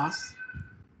world class.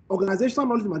 Organizational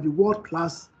knowledge must be world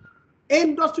class.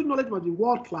 Industry knowledge must be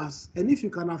world class. And if you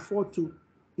can afford to,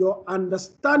 your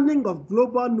understanding of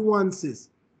global nuances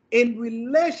in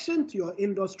relation to your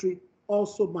industry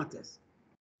also matters.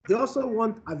 They also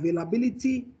want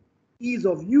availability, ease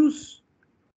of use,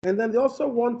 and then they also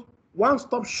want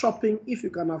one-stop shopping if you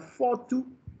can afford to.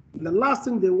 And the last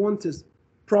thing they want is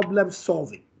problem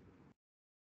solving.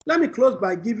 Let me close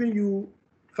by giving you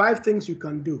 5 things you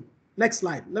can do. Next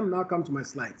slide. Let me now come to my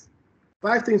slides.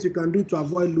 5 things you can do to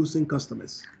avoid losing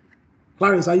customers.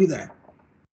 Clarence, are you there?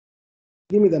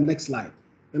 Give me the next slide,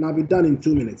 and I'll be done in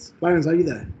 2 minutes. Clarence, are you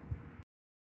there?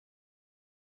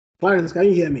 Clarence, can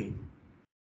you hear me?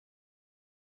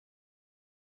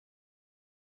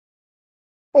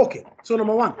 Okay, so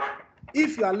number 1,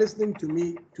 if you are listening to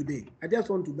me today, I just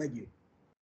want to beg you.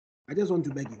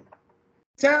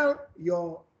 Tell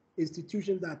your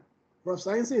institution that Prof.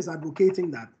 Hinson is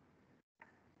advocating that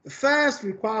the first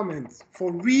requirement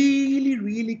for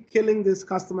really killing this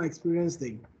customer experience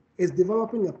thing is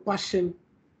developing a passion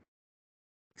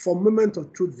for moment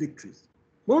of truth victories.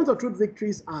 Moment of truth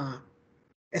victories are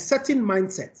a certain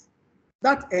mindset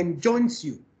that enjoins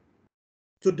you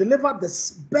to deliver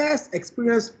the best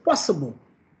experience possible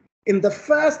in the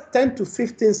first 10 to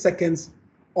 15 seconds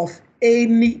of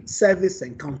any service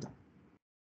encounter.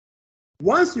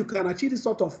 Once you can achieve this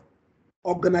sort of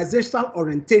organizational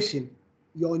orientation,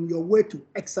 you're on your way to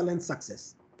excellent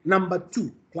success. Number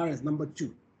 2, Clarence, number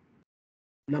 2.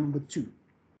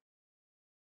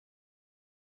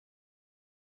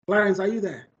 Clarence, are you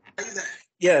there?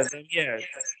 Yes, I'm here.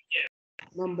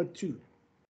 Number 2,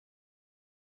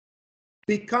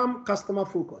 become customer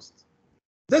focused.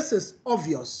 This is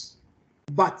obvious,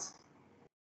 but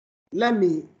let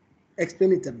me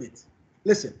explain it a bit.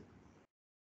 Listen,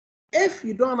 if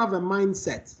you don't have a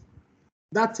mindset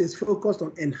that is focused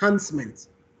on enhancement,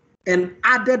 and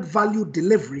added value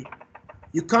delivery,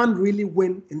 you can't really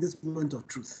win in this moment of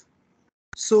truth.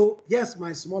 So here's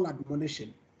my small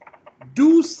admonition.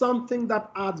 Do something that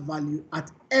adds value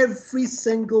at every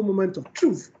single moment of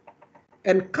truth,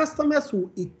 and customers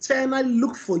will eternally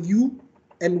look for you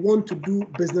and want to do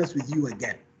business with you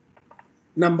again.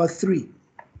 Number 3.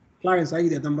 Clarence, are you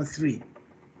there? Number 3.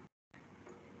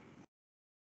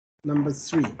 Number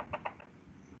 3.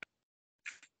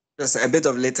 Just a bit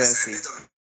of latency.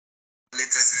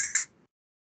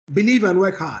 Believe and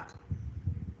work hard.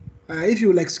 If you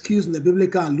will excuse the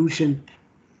biblical allusion,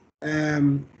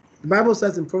 the Bible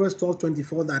says in Proverbs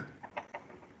 12:24 that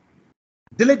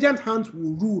diligent hands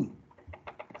will rule,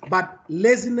 but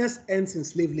laziness ends in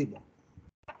slave labor.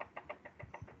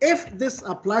 If this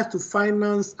applies to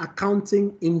finance,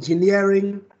 accounting,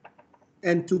 engineering,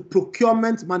 and to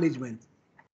procurement management,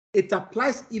 it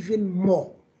applies even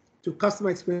more to customer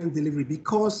experience delivery,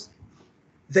 because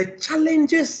the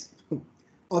challenges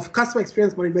of customer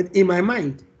experience management, in my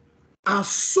mind, are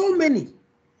so many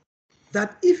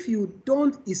that if you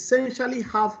don't essentially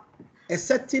have a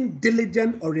certain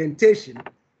diligent orientation,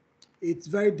 it's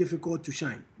very difficult to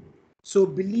shine. So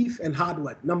belief and hard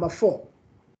work. Number 4.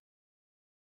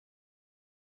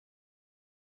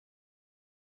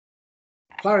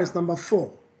 Clarence, number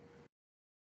 4.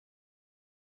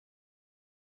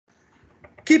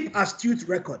 Keep astute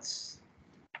records.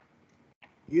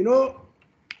 You know,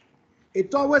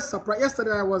 it always surprised.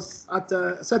 Yesterday I was at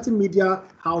a certain media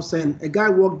house and a guy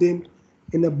walked in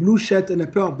a blue shirt and a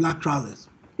pair of black trousers.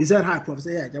 He said, "Hi, Prof." I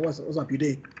said, "Yeah, what's up, you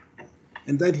day?"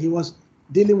 And then he was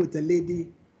dealing with a lady.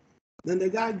 Then the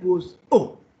guy goes,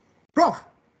 "Oh, Prof,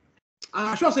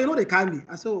 I sure say, you know they call me."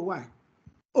 I said, "Oh, why?"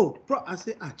 "Oh, Prof." I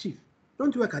said, Chief,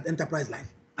 don't you work at Enterprise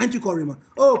Life? Aren't you called Raymond?"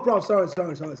 "Oh, Prof, sorry,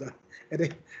 sir." And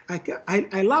then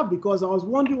I laughed because I was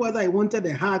wondering whether I wanted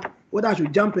a hug, whether I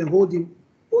should jump and hold him.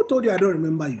 Who told you I don't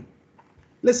remember you?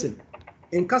 Listen,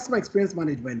 in customer experience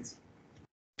management,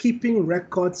 keeping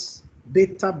records,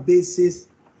 databases,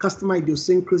 customer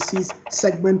idiosyncrasies,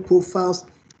 segment profiles,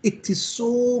 it is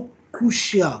so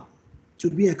crucial to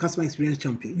be a customer experience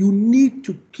champion. You need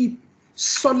to keep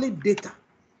solid data,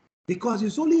 because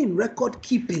it's only in record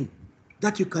keeping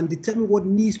that you can determine what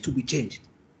needs to be changed.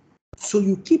 So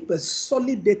you keep a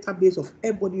solid database of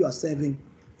everybody you are serving,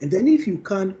 and then if you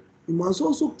can, you must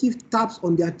also keep tabs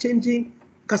on their changing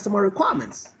customer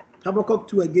requirements. Habakkuk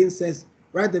 2 again says,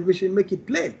 write the vision, make it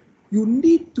plain. You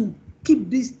need to keep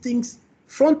these things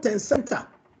front and center.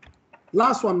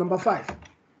 Last one, number 5.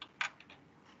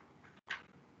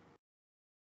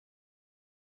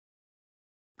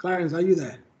 Clarence, are you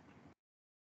there?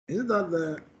 Is it that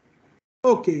the...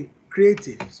 Okay,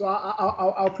 creative. So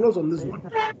I'll close on this one.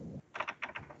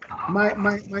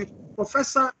 My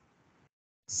professor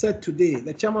said today,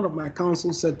 the chairman of my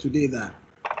council said today that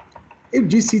if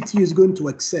GCT is going to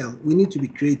excel, we need to be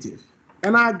creative.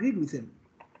 And I agreed with him.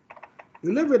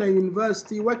 You live in a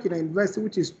university, work in a university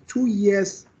which is 2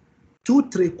 years, 2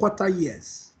 3/4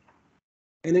 years.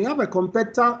 And you have a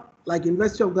competitor like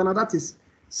University of Ghana that is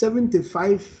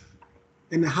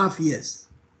 75.5 years.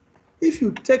 If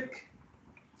you take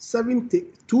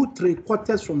 2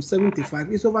 3/4 from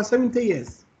 75, it's over 70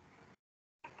 years.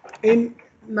 In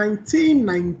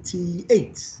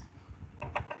 1998,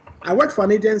 I worked for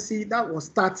an agency that was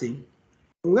starting.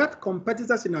 We had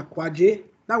competitors in Akwaje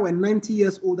that were 90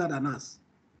 years older than us.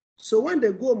 So when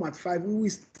they go home at 5, we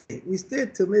stay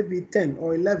till maybe 10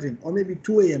 or 11 or maybe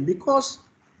 2 a.m. because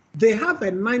they have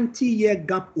a 90-year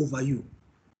gap over you.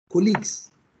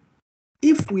 Colleagues,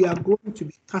 if we are going to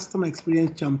be customer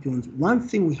experience champions, one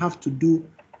thing we have to do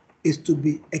is to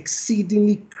be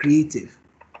exceedingly creative.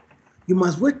 You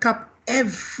must wake up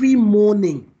every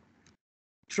morning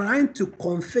trying to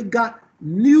configure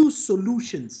new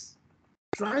solutions,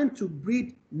 trying to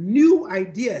breed new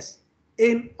ideas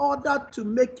in order to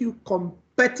make you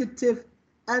competitive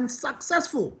and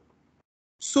successful.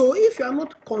 So if you are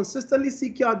not consistently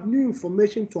seeking out new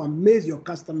information to amaze your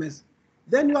customers,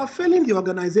 then you are failing the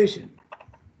organization.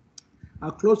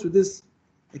 I'll close with this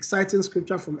exciting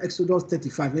scripture from Exodus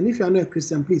 35. And if you are not a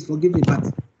Christian, please forgive me, but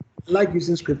I like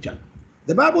using scripture.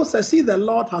 The Bible says, see, the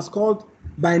Lord has called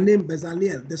by name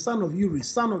Bezalel, the son of Uri,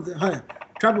 son of the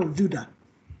tribe of Judah,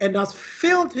 and has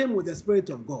filled him with the Spirit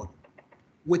of God,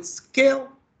 with skill,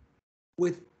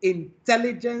 with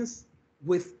intelligence,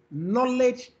 with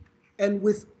knowledge, and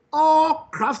with all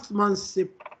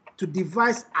craftsmanship to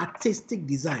devise artistic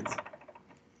designs.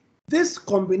 This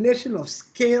combination of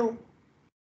skill,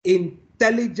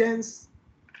 intelligence,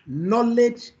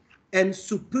 knowledge, and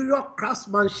superior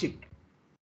craftsmanship,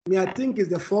 I think is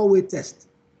the 4-way test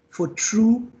for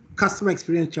true customer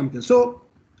experience champions. So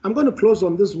I'm going to close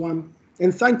on this one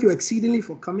and thank you exceedingly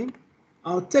for coming.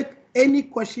 I'll take any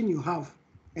question you have,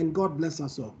 and God bless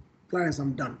us all. Clarence,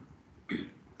 I'm done. Very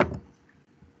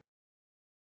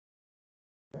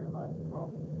much,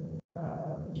 Prof.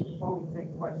 Before we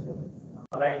take questions,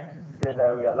 I'd like to say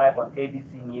that we are live on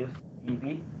ABC News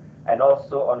TV and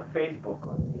also on Facebook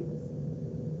on ABC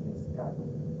News Chicago.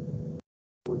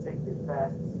 We'll take the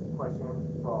first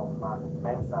question from Mark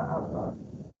Mensa Alpha.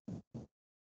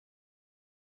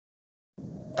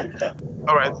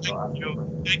 All right, thank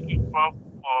you, Prof,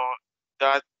 for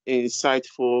that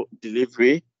insightful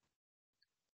delivery,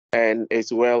 and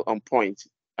it's well on point.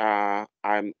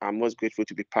 I'm most grateful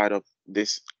to be part of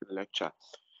this lecture.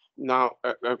 Now,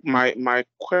 my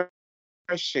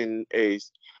question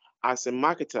is, as a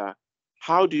marketer,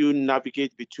 how do you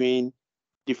navigate between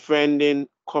defending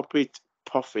corporate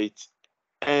profit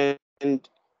and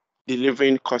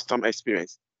delivering customer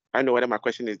experience? I don't know whether my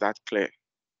question is that clear.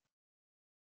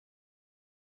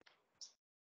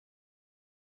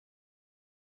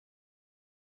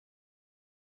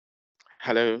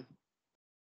 Hello.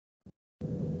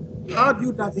 How do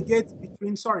you navigate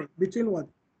between what?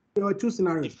 There are two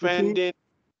scenarios. Defending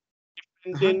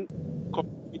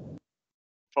corporate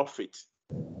profit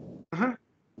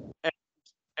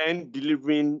and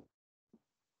delivering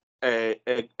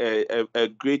a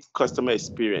great customer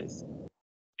experience.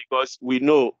 Because we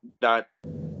know that,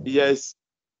 yes,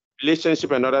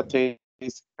 relationship and other things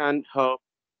can help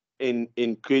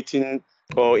in creating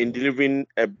or in delivering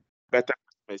a better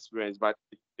customer experience, but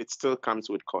it still comes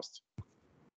with cost.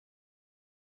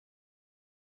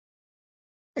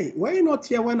 Hey, were you not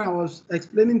here when I was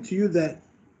explaining to you the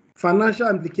financial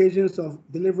implications of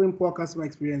delivering poor customer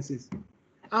experiences?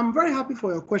 I'm very happy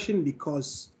for your question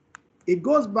because it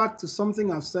goes back to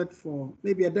something I've said for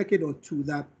maybe a decade or two,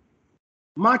 that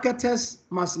marketers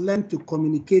must learn to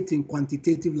communicate in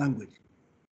quantitative language.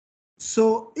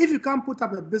 So if you can't put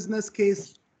up a business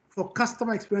case for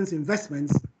customer experience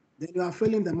investments, then you are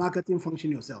failing the marketing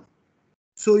function yourself.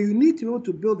 So you need to be able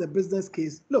to build a business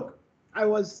case. Look,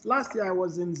 last year I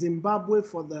was in Zimbabwe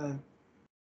for the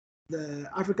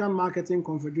African Marketing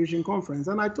Confederation conference,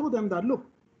 and I told them that, look,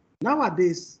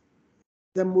 nowadays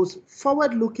the most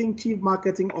forward-looking chief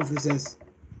marketing officers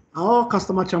are all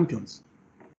customer champions.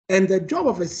 And the job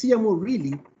of a CMO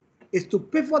really is to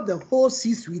pivot the whole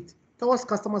C-suite towards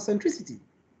customer centricity.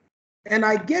 And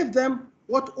I gave them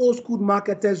what old school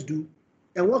marketers do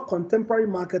and what contemporary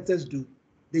marketers do.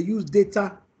 They use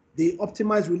data, they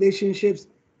optimize relationships,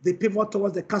 they pivot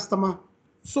towards the customer.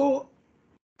 So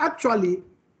actually,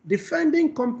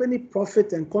 defending company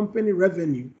profit and company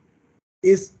revenue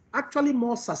is actually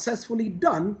more successfully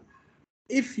done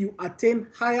if you attain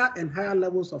higher and higher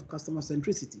levels of customer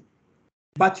centricity.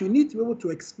 But you need to be able to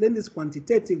explain this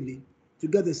quantitatively to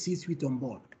get the C-suite on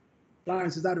board.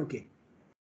 Clarence, is that okay?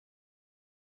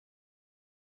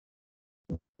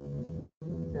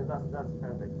 Yes, that's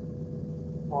perfect.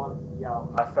 On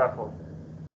Asafo.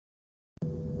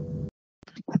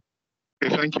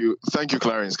 Okay, thank you,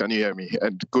 Clarence. Can you hear me?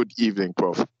 And good evening,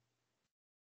 Prof.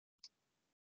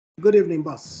 Good evening,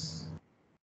 boss.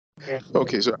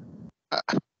 Okay, so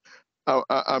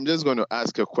I'm just going to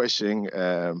ask a question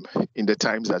in the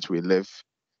times that we live,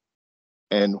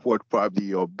 and what probably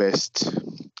your best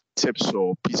tips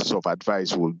or pieces of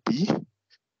advice will be,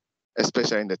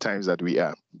 especially in the times that we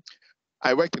are.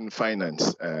 I work in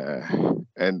finance,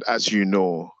 and as you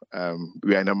know,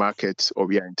 we are in a market, or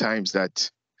we are in times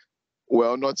that,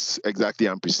 well, not exactly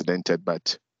unprecedented,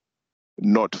 but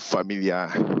not familiar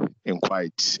in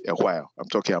quite a while. I'm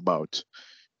talking about,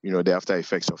 the after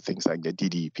effects of things like the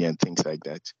DDP and things like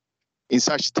that. In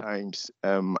such times,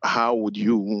 how would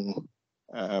you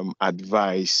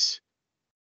advise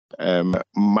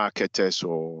marketers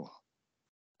or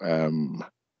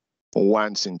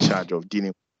ones in charge of dealing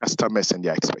with customers and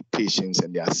their expectations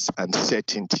and their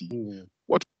uncertainty?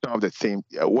 What are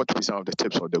some of the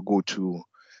tips or the go-to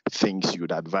things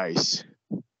you'd advise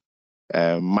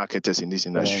marketers in these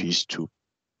industries to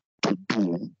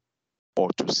do, or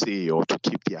to say, or to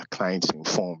keep their clients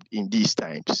informed in these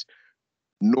times,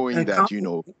 knowing and that,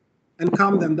 and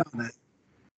calm them down.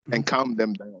 And calm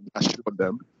them down, assure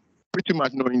them, pretty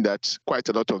much knowing that quite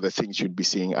a lot of the things you'd be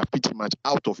seeing are pretty much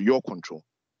out of your control.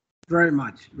 Very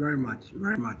much.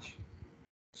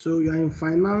 So you're in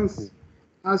finance,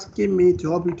 asking me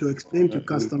to help you to explain to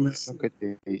customers.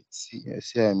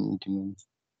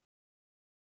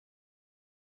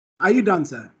 Are you done,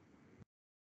 sir?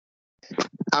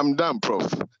 I'm done,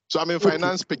 Prof. So I'm in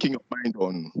finance, picking your mind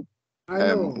on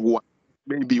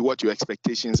what your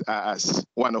expectations are as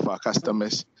one of our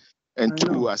customers, and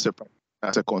two, as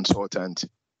a consultant,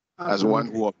 as one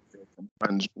who,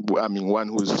 and I mean, one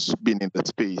who's been in the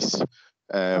space,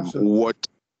 what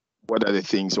are the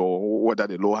things, or what are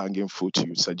the low-hanging fruits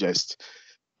you suggest?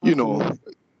 You know,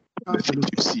 the things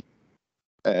you see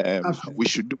we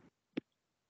should do.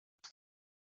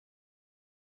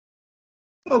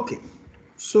 Okay,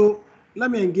 so let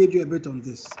me engage you a bit on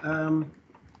this.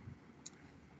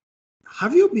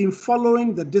 Have you been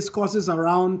following the discourses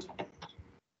around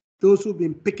those who've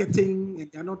been picketing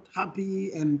and they're not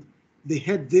happy and they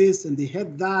had this and they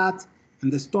had that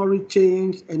and the story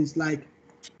changed, and it's like,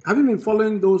 have you been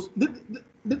following those?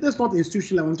 That's not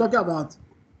institutional. I'm talking about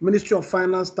Ministry of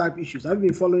Finance type issues. Have you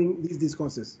been following these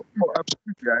discourses? Oh,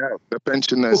 absolutely, I have. The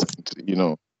pensioners, you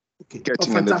know,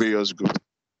 getting in the various groups.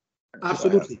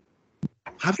 Absolutely.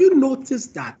 Have you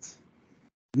noticed that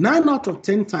 9 out of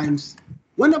 10 times,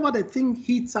 whenever the thing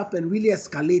heats up and really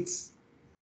escalates,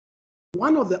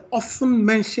 one of the often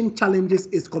mentioned challenges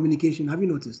is communication? Have you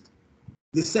noticed?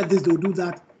 They said this, they'll do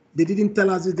that. They didn't tell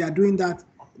us this, they are doing that.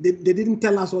 They didn't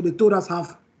tell us, or they told us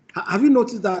half. Have you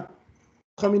noticed that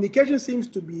communication seems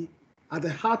to be at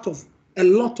the heart of a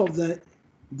lot of the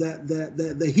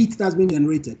heat that's being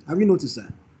generated? Have you noticed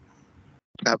that?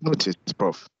 I've noticed,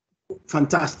 Prof.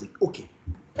 Fantastic. Okay.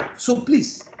 So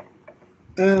please,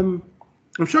 I'm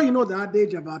sure you know the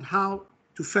adage about how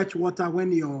to fetch water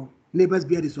when your neighbor's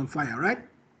beard is on fire, right?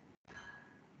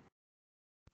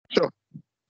 Sure.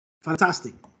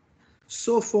 Fantastic.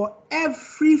 So for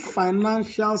every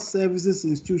financial services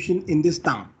institution in this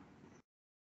town,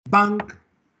 bank,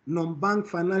 non-bank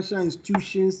financial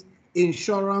institutions,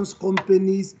 insurance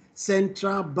companies,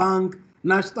 central bank,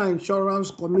 National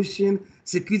Insurance Commission,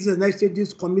 Securities and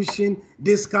Exchanges Commission,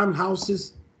 discount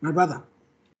houses, my brother,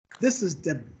 this is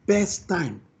the best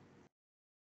time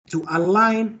to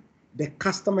align the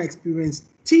customer experience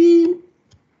team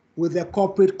with the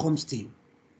corporate comms team.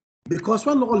 Because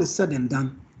when all is said and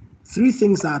done, 3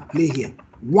 things are at play here.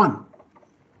 1,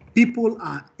 people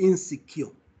are insecure.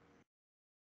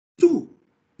 2,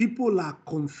 people are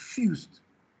confused.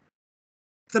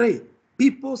 3,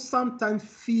 people sometimes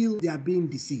feel they are being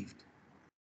deceived.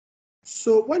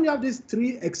 So when you have these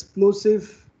 3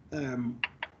 explosive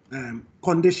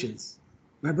conditions,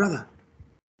 my brother,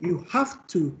 you have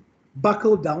to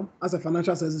buckle down as a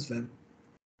financial services firm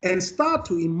and start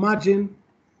to imagine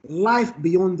life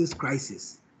beyond this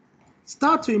crisis.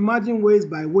 Start to imagine ways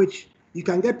by which you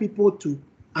can get people to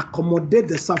accommodate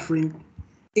the suffering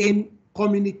in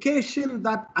communication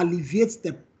that alleviates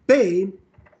the pain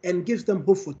and gives them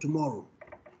hope for tomorrow.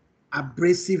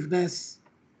 Abrasiveness,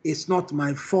 it's not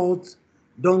my fault,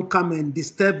 don't come and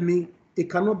disturb me, it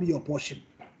cannot be your portion.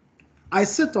 I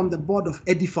sit on the board of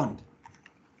Eddy Fund,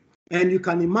 and you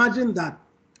can imagine that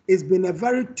it's been a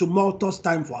very tumultuous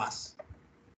time for us.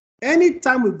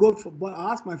 Anytime we go for board,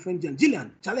 I ask my friend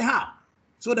Gillian, Charlie, how?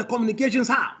 So the communications,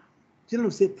 how? Gillian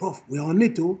will say, Prof, we're on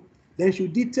it too. Then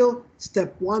she'll detail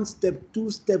step 1, step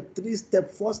 2, step 3, step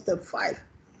 4, step 5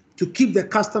 to keep the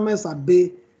customers at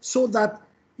bay so that,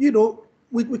 you know,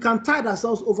 we can tide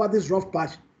ourselves over this rough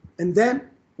patch. And then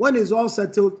when it's all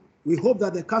settled, we hope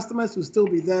that the customers will still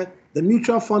be there, the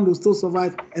mutual fund will still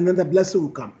survive, and then the blessing will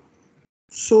come.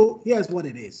 So here's what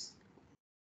it is.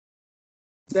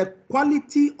 The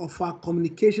quality of our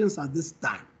communications at this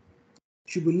time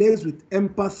should be laced with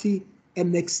empathy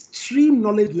and extreme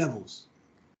knowledge levels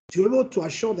to be able to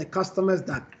assure the customers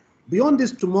that beyond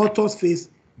this tumultuous phase,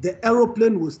 the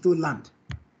aeroplane will still land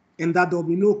and that there will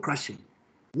be no crashing.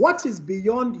 What is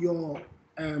beyond your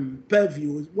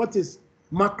purview, what is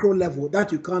macro level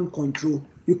that you can't control,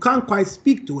 you can't quite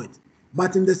speak to it.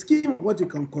 But in the scheme of what you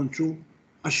can control,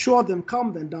 assure them,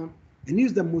 calm them down, and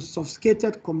use the most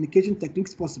sophisticated communication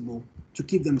techniques possible to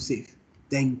keep them safe.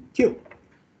 Thank you.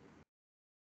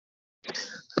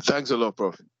 Thanks a lot,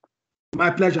 Prof. My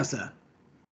pleasure, sir.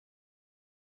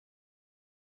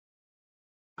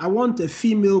 I want a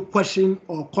female question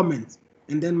or comment,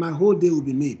 and then my whole day will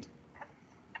be made.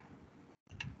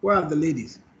 Where are the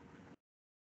ladies?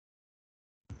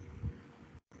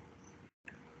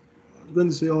 I'm going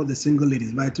to say all the single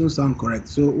ladies, but it won't sound correct.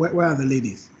 So where are the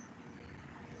ladies?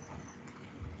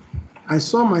 I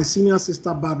saw my senior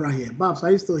sister Barbara here. Babs,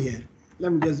 are you still here?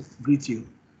 Let me just greet you.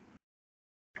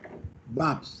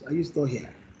 Babs, are you still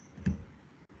here?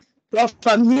 Prof,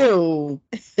 I'm here.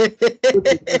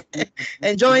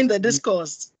 Enjoying the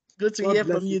discourse. Good to hear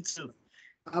from you too.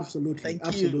 Absolutely. Thank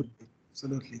absolutely. You.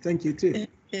 Absolutely. Thank you too.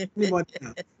 Anybody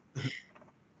else?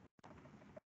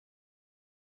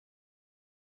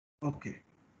 Okay.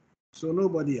 So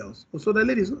nobody else. So the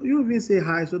ladies, you even say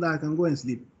hi so that I can go and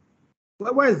sleep.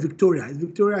 Where is Victoria? Is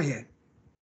Victoria here?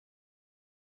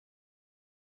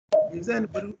 Is there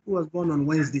anybody who was born on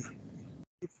Wednesday?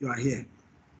 If you are here,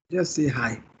 just say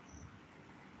hi.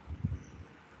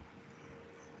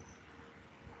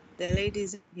 The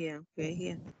ladies here. We're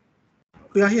here.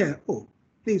 We are here. Oh,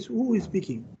 please, who is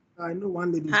speaking? I know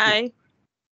one lady. Hi.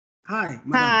 Hi,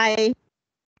 madam. Hi.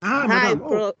 Hi, Hi, madam.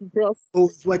 Oh. Prof. Oh,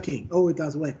 it's working. Oh, it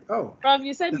has worked. Oh. Prof,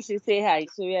 you said you should say hi,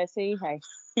 so we are saying hi.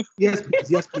 Yes,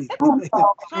 please. Yes, please.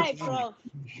 Hi, Prof.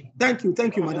 Thank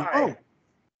you, madam.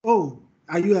 Oh,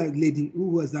 are you a lady? Who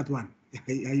was that one?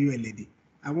 Are you a lady?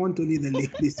 I want only the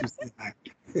ladies to say hi.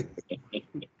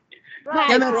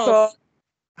 Hi, Prof.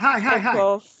 Hi.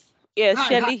 Prof. Yes, Hi,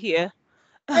 Shelley hi. here.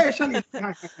 Hey, Shelley.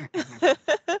 Hi.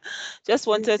 Just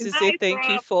wanted to say thank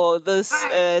you for this.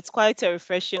 It's quite a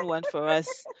refreshing one for us.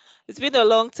 It's been a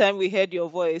long time we heard your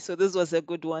voice, so this was a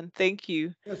good one. Thank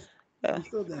you. Yes, I'm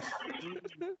still there.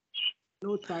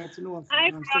 No title, no.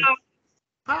 Hi, Prof.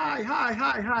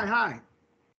 Hi.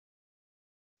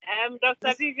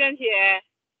 Dr. Vivian here.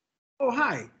 Oh,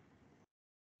 hi.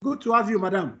 Good to have you,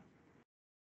 madam.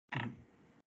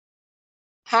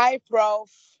 Hi, Prof.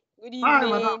 Good evening. Hi,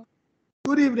 madam.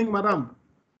 Good evening, madam.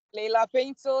 Leila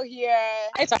Pinto here.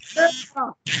 Another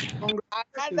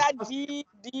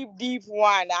deep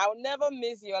one. I'll never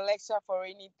miss your lecture for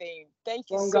anything.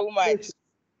 Thank you so much.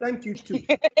 Thank you too.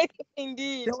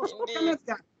 Indeed. There was Kenneth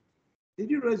guy. Did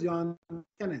you raise your hand,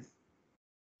 Kenneth?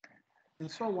 I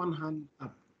saw one hand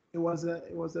up. It was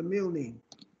a male name.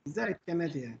 Is there a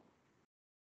Kenneth here?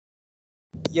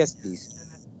 Yes,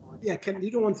 please. Yeah, Ken, you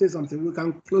don't want to say something? We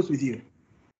can close with you.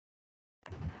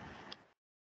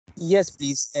 Yes,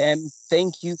 please.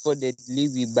 Thank you for the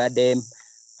delivery, but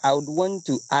I would want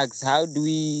to ask, how do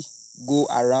we go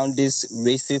around this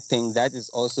racist thing that is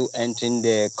also entering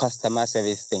the customer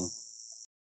service thing?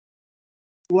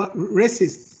 What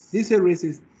racist? Did you say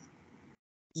racist?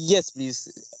 Yes, please.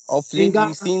 Of late,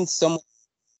 we've seen some.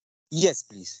 Yes,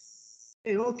 please.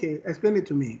 Hey, okay. Explain it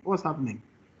to me. What's happening?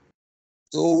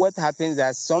 So what happens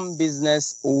is some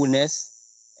business owners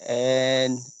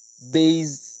and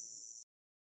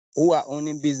who are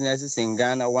owning businesses in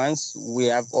Ghana, once we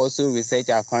have also researched,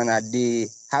 I found that they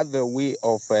have a way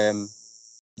of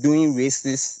doing this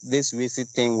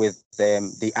racist thing with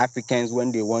the Africans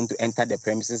when they want to enter the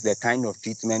premises, the kind of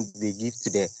treatment they give to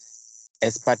the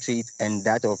expatriates and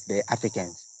that of the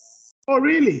Africans. Oh,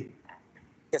 really?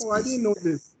 Yes, I didn't know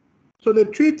this. So they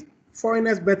treat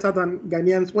foreigners better than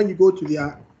Ghanaians when you go to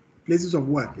their places of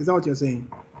work. Is that what you're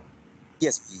saying?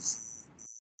 Yes, please.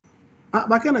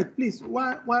 But Kenneth, please,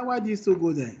 why do you still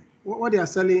go there? What they are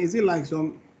selling, is it like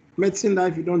some medicine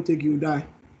that if you don't take, you die?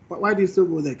 But why do you still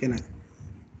go there, Kenneth?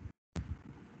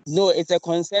 No, it's a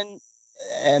concern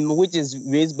which is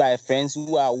raised by friends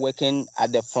who are working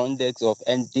at the front desk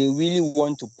and they really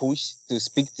want to push to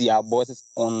speak to their bosses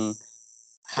on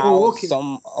how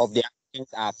some of the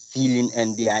Africans are feeling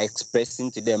and they are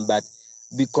expressing to them, but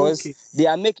because they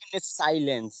are making it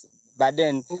silent, but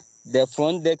then the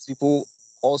front desk people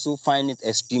also find it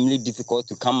extremely difficult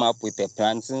to come up with a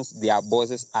plan since their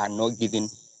bosses are not giving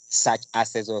such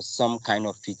access or some kind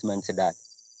of treatment to that.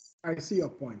 I see your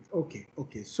point. Okay.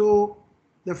 So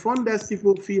the front desk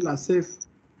people feel as if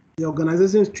the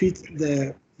organizations treat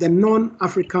the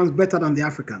non-Africans better than the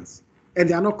Africans, and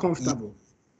they are not comfortable.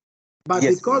 But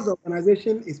because the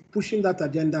organization is pushing that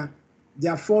agenda, they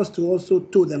are forced to also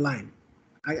toe the line.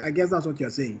 I guess that's what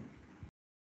you're saying.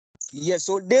 Yes,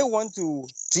 so they want to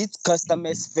treat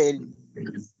customers fairly,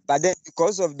 but then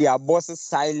because of their bosses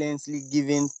silently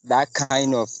giving that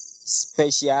kind of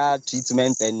special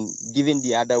treatment and giving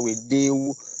the other way,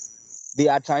 they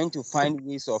are trying to find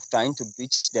ways of trying to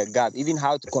bridge the gap, even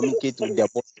how to communicate with their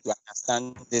boss to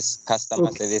understand this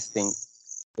customer service thing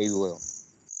very well.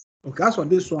 Okay, as for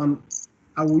this one,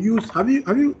 I will use. Have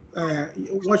you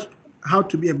watched How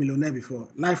to Be a Millionaire before?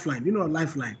 Lifeline. You know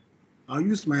Lifeline. I'll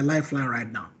use my Lifeline right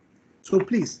now. So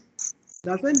please,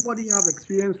 does anybody have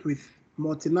experience with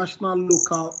multinational,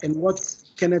 local, and what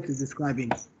Kenneth is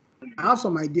describing? I have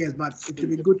some ideas, but it would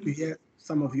be good to hear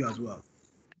some of you as well.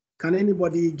 Can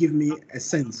anybody give me a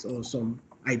sense or some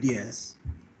ideas?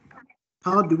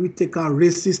 How do we take our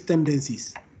racist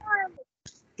tendencies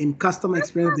in customer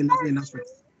experience delivery in Africa?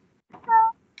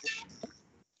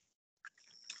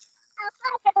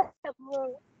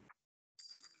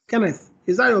 Kenneth,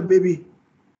 is that your baby?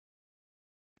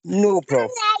 No,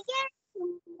 Prof.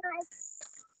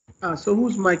 So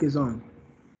whose mic is on?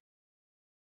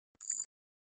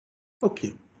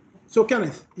 Okay. So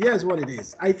Kenneth, here's what it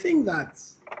is. I think that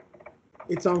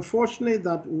it's unfortunate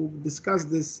that we'll discuss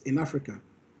this in Africa.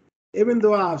 Even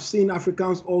though I've seen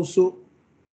Africans also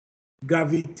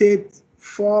gravitate,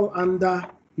 fall under,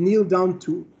 kneel down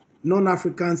to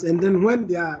non-Africans, and then when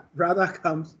their brother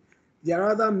comes, they are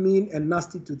rather mean and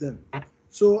nasty to them.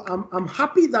 So I'm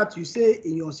happy that you say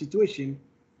in your situation,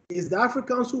 is the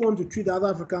Africans who want to treat other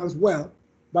Africans well,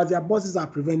 but their bosses are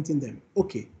preventing them.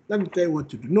 Okay, let me tell you what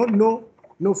to do.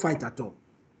 No fight at all.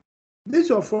 These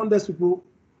your front desk people,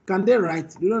 can they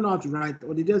write? They don't know how to write,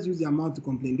 or they just use their mouth to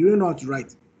complain. They don't know how to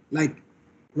write. Like,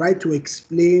 write to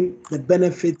explain the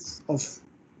benefits of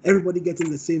everybody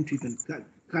getting the same treatment.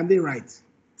 Can they write?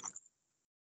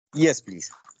 Yes,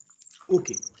 please.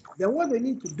 Okay. Then what they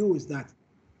need to do is that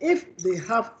if they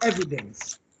have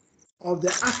evidence of the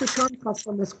African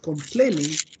customers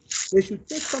complaining, they should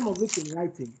take some of it in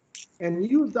writing and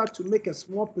use that to make a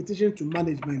small petition to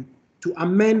management to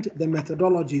amend the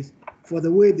methodologies for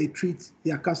the way they treat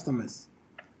their customers.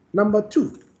 Number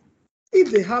two,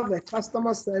 if they have a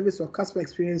customer service or customer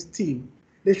experience team,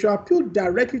 they should appeal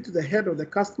directly to the head of the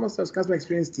customer service customer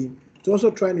experience team to also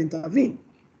try and intervene.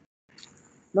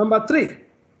 Number three,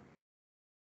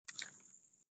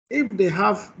 if they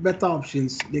have better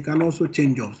options, they can also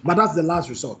change jobs, but that's the last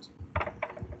resort,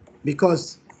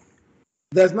 because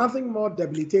there's nothing more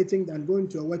debilitating than going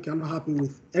to a work you're not happy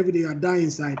with. Every day you are dying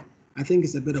inside. I think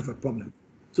it's a bit of a problem.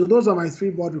 So those are my 3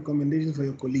 board recommendations for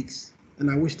your colleagues,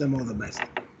 and I wish them all the best.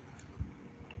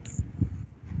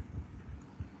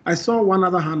 I saw one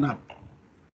other hand up.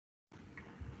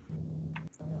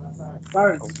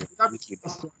 Barrett,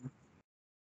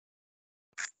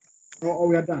 or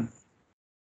we are done?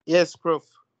 Yes, Prof.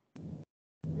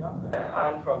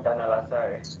 Hand from Daniel,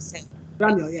 sorry.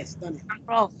 Daniel, yes, Daniel.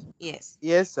 Prof, yes.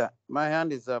 Yes, sir. My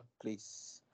hand is up,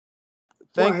 please.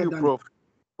 Thank you, Daniel.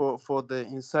 Prof, for the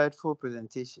insightful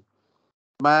presentation.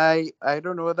 I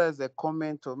don't know whether it's a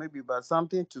comment or maybe but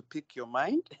something to pick your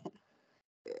mind.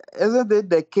 Isn't it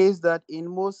the case that in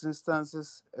most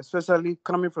instances, especially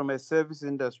coming from a service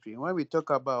industry, when we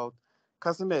talk about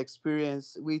customer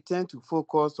experience, we tend to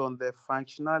focus on the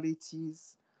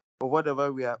functionalities or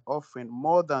whatever we are offering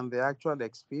more than the actual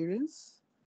experience?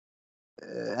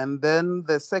 And then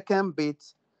the second bit,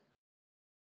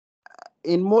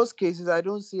 in most cases, I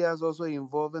don't see us also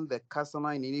involving the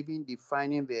customer in even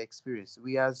defining the experience.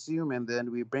 We assume and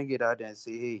then we bring it out and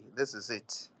say, hey, this is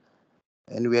it.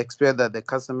 And we expect that the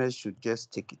customers should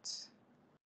just take it.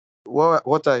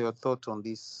 What are your thoughts on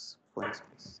these points,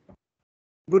 please?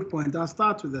 Good point. I'll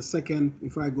start with the second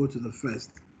before I go to the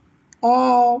first.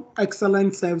 All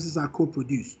excellent services are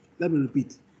co-produced. Let me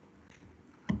repeat.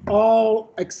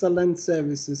 All excellent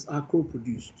services are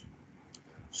co-produced.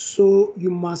 So you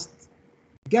must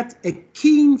get a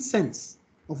keen sense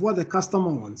of what the customer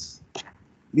wants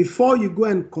before you go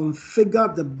and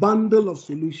configure the bundle of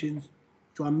solutions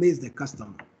to amaze the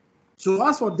customer. So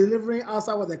as for delivering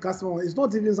answer what the customer wants, it's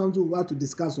not even something we have to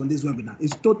discuss on this webinar.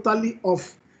 It's totally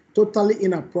off, totally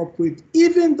inappropriate,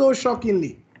 even though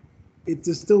shockingly, it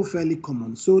is still fairly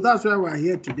common. So that's why we're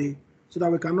here today, so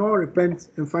that we can all repent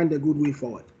and find a good way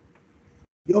forward.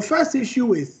 Your first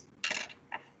issue is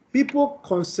people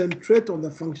concentrate on the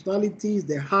functionalities,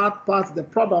 the hard parts, the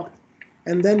product,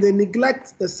 and then they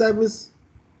neglect the service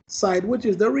side, which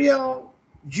is the real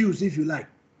juice, if you like.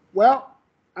 Well,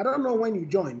 I don't know when you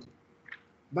joined,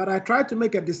 but I tried to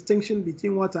make a distinction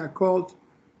between what I called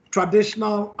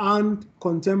traditional and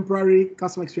contemporary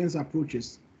customer experience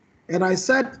approaches. And I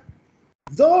said,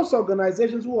 those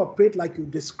organizations who operate like you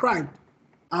described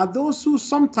are those who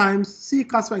sometimes see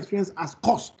customer experience as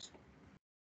cost.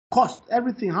 Cost,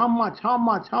 everything, how much,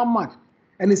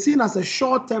 and it's seen as a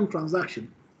short-term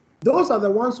transaction. Those are the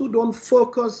ones who don't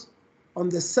focus on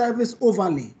the service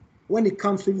overlay when it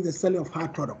comes to the selling of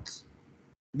hard products.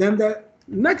 Then the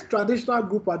next traditional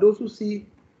group are those who see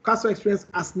customer experience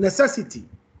as necessity.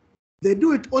 They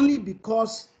do it only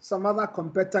because some other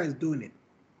competitor is doing it.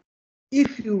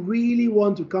 If you really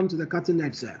want to come to the cutting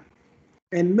edge, sir,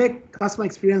 and make customer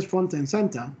experience front and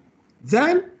center,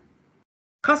 then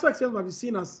customer experience must be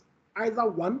seen as either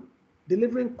one,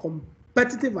 delivering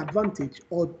competitive advantage,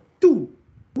 or two,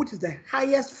 which is the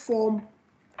highest form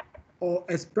or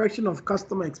expression of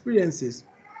customer experiences,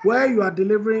 where you are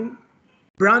delivering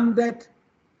branded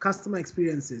customer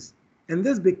experiences. And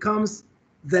this becomes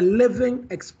the living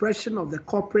expression of the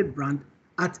corporate brand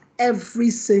at every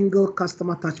single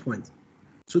customer touchpoint.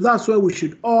 So that's where we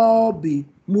should all be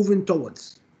moving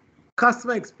towards.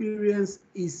 Customer experience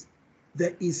is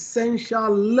the essential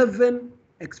living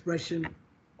expression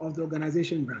of the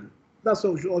organization brand. That's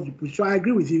what we should all do. So I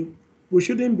agree with you. We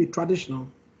shouldn't be traditional.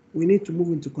 We need to move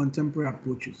into contemporary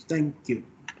approaches. Thank you.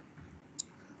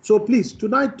 So please,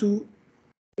 tonight too,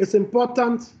 it's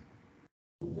important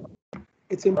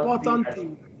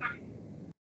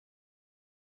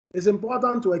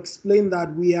to explain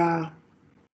that we are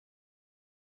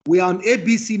We are on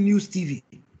ABC News TV.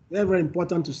 Very, very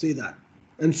important to say that.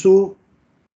 And so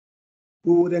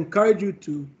we would encourage you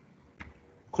to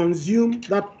consume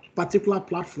that particular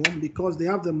platform because they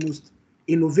have the most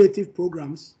innovative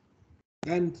programs.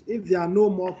 And if there are no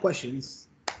more questions,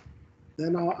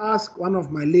 then I'll ask one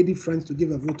of my lady friends to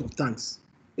give a vote of thanks.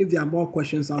 If there are more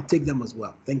questions, I'll take them as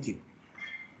well. Thank you.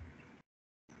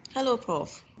 Hello,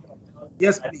 Prof.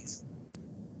 Yes, please.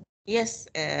 Yes,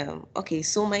 okay,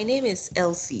 so my name is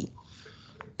Elsie,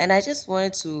 and I just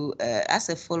wanted to ask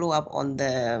a follow-up on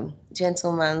the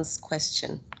gentleman's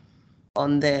question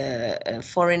on the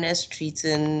foreigners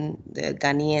treating the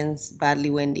Ghanaians badly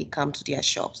when they come to their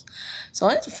shops. So I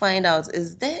wanted to find out,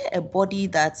 is there a body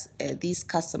that these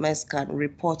customers can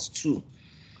report to?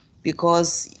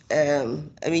 Because, I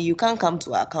mean, you can't come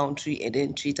to our country and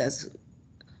then treat us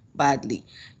badly.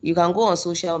 You can go on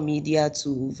social media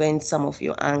to vent some of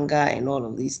your anger and all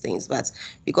of these things, but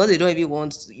because they don't even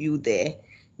want you there,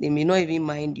 they may not even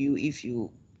mind you if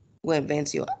you go and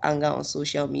vent your anger on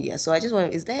social media. So I just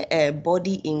wonder, is there a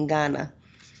body in Ghana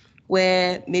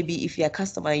where maybe if you're a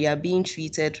customer, you are being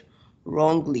treated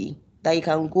wrongly, that you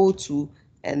can go to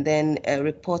and then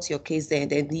report your case there, and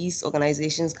then these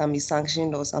organizations can be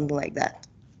sanctioned or something like that?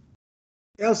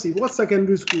 Elsie, what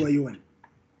secondary school are you in?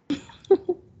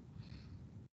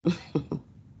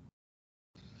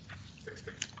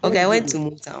 Okay, I went to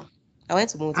Motown. Are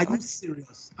you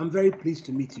serious? I'm very pleased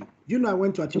to meet you. You know I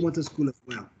went to Achimota School as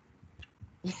well.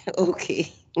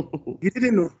 Okay. You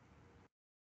didn't know?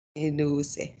 No,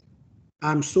 sir.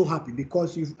 I'm so happy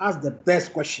because you've asked the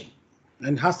best question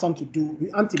and has something to do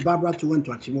with Auntie Barbara too went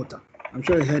to Achimota. I'm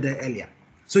sure you heard her earlier.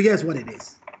 So here's what it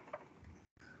is.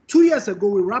 2 years ago,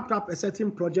 we wrapped up a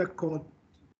certain project called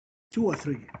 2 or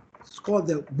 3. It's called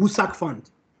the BUSAC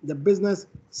Fund, the Business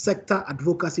Sector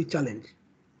Advocacy Challenge.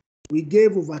 We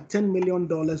gave over $10 million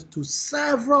to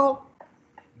several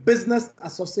business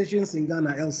associations in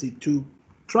Ghana, LC, to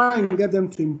try and get them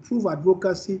to improve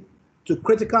advocacy to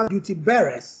critical duty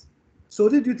bearers. So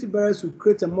the duty bearers will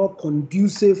create a more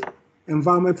conducive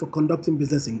environment for conducting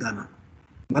business in Ghana.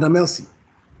 Madam Elsie,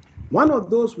 one of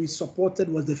those we supported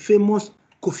was the famous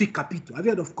Kofi Kapito. Have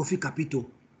you heard of Kofi Kapito?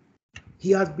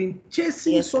 He has been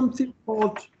chasing something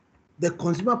called the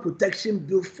Consumer Protection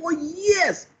Bill for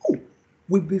years. Oh,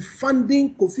 we've been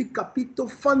funding Kofi Kapito.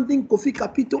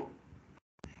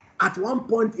 At one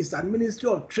point, it's at Ministry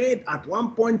of Trade. At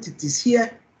one point, it is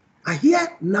here. I hear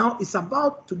now it's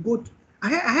about to go to, I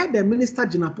heard the Minister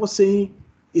Jinapo saying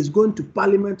it's going to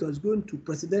Parliament or it's going to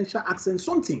presidential accent,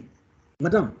 something.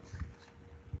 Madam,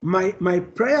 my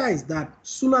prayer is that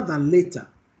sooner than later,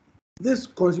 this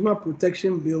Consumer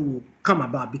Protection Bill will come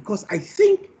about, because I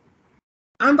think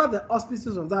under the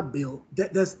auspices of that bill,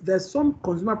 there's some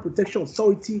Consumer Protection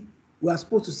Authority we are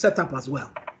supposed to set up as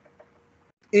well.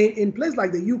 In places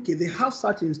like the UK, they have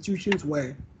such institutions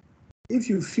where if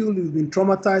you feel you've been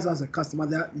traumatized as a customer,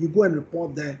 there, you go and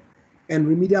report there and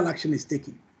remedial action is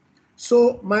taken.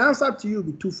 So my answer to you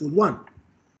will be twofold. One,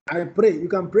 I pray, you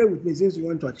can pray with me since you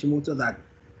went to Achimota, that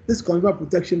this Consumer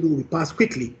Protection Bill will be passed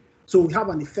quickly so we have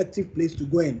an effective place to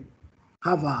go and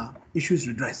have our issues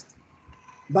redressed.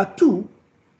 But two,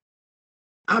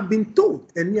 I've been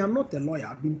told, and I'm not a lawyer,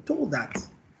 I've been told that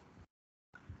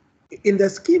in the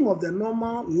scheme of the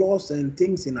normal laws and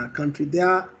things in our country, there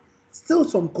are still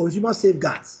some consumer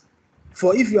safeguards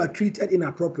for if you are treated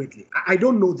inappropriately. I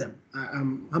don't know them.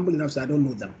 I'm humble enough to say I don't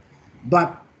know them.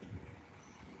 But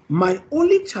my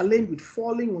only challenge with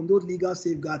falling on those legal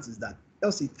safeguards is that,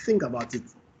 Elsie, think about it.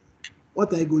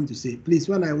 What are you going to say? Please,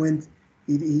 when I went,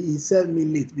 he served me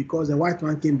late because a white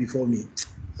man came before me.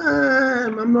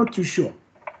 I'm not too sure.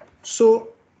 So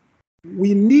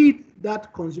we need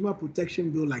that Consumer Protection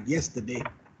Bill like yesterday,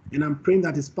 and I'm praying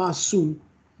that it's passed soon.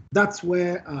 That's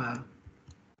where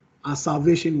our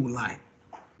salvation will lie.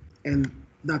 And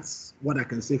that's what I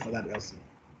can say for that, Elsie.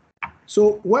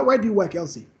 So where do you work,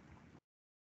 Elsie?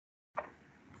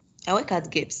 I work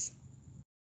at GIPS,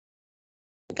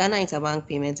 Ghana Interbank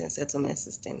Payments and Settlement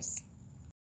Systems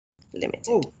Limited.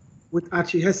 Oh, with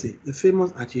Archie Hesse, the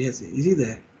famous Archie Hesse. Is he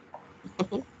there?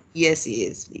 Yes, he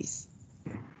is, please.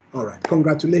 All right,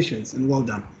 congratulations and well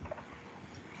done.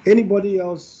 Anybody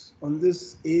else on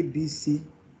this ABC?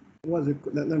 What was it?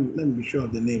 Let me be sure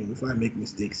of the name before I make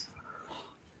mistakes.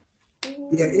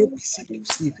 Yeah,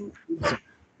 ABC.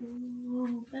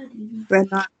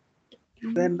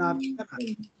 Bernard.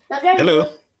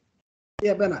 Hello.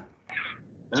 Yeah, Bernard.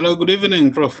 Hello, good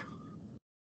evening, Prof.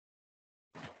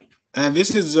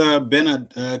 This is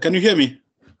Bernard. Can you hear me?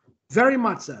 Very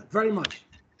much, sir. Very much.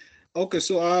 Okay,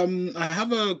 so I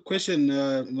have a question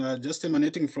just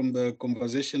emanating from the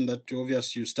conversation that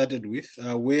obviously you started with,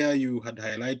 where you had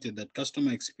highlighted that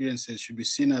customer experiences should be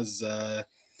seen as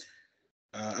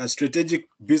strategic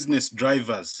business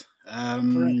drivers.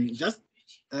 But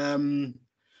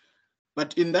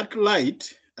in that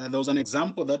light, there was an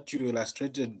example that you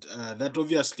illustrated that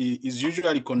obviously is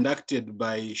usually conducted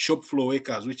by shop floor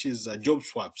workers, which is job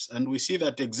swaps. And we see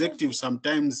that executives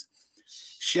sometimes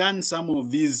shun some of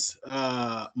these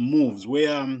moves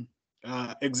where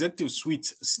executive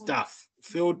suite staff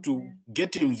fail to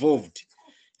get involved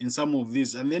in some of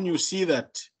these. And then you see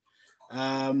that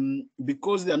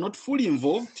because they are not fully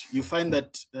involved, you find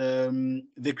that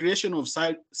the creation of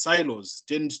silos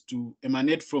tends to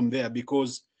emanate from there,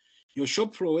 because your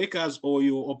shop floor workers or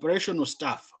your operational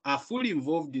staff are fully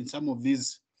involved in some of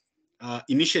these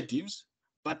initiatives,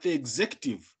 but the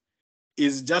executive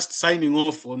is just signing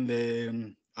off on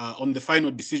the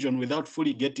final decision without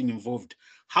fully getting involved.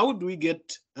 How do we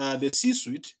get the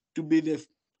C-suite to be the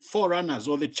forerunners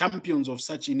or the champions of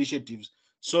such initiatives,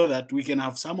 so that we can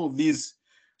have some of these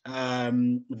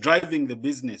driving the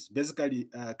business, basically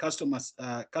customer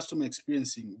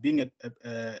experiencing being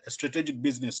a strategic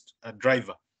business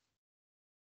driver?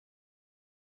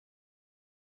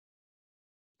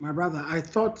 My brother, I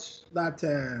thought that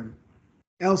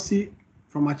Elsie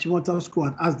from Achimota School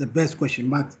had asked the best question,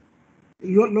 but it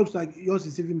looks like yours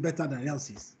is even better than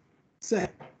Elsie's. Sir,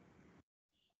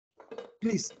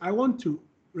 please, I want to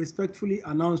respectfully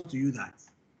announce to you that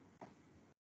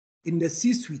in the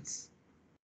C-suites,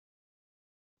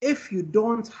 if you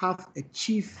don't have a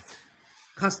chief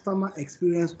customer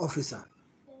experience officer,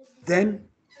 then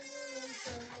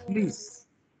please,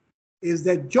 is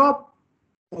the job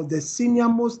of the senior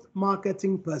most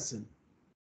marketing person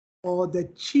or the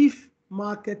chief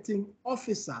marketing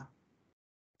officer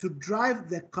to drive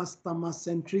the customer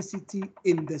centricity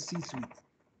in the C-suite.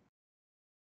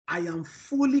 I am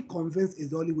fully convinced it's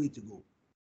the only way to go.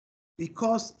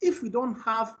 Because if we don't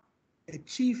have a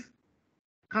chief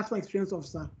customer experience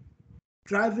officer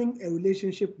driving a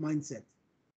relationship mindset,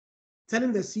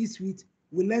 telling the C-suite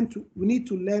we need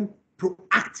to learn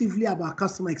proactively about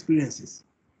customer experiences,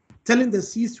 telling the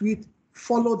C-suite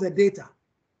follow the data,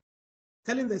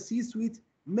 telling the C-suite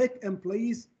make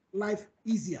employees' life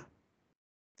easier,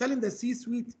 telling the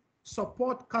C-suite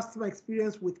support customer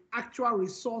experience with actual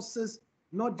resources,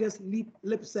 not just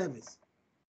lip service,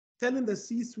 telling the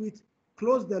C-suite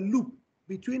close the loop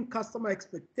between customer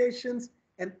expectations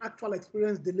and actual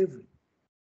experience delivery,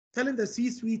 telling the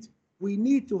C-suite we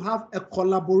need to have a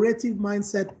collaborative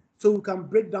mindset so we can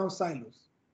break down silos,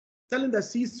 telling the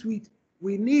C-suite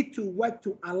we need to work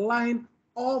to align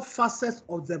all facets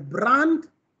of the brand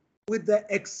with the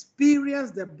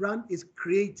experience the brand is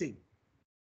creating,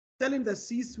 telling the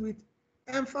C-suite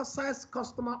emphasize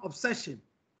customer obsession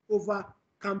over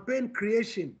campaign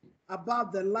creation,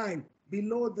 above the line,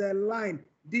 below the line,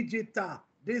 digital,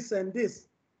 this and this,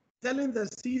 telling the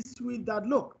C-suite that,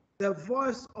 look, the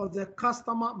voice of the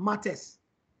customer matters.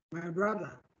 My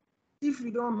brother, if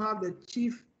you don't have the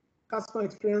chief customer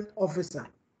experience officer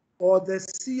or the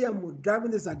CMO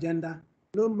driving this agenda,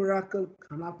 no miracle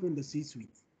can happen in the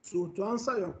C-suite. So to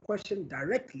answer your question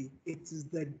directly, it is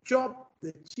the job of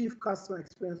the chief customer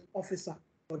experience officer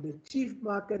or the chief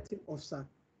marketing officer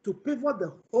to pivot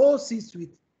the whole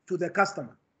C-suite to the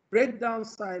customer, break down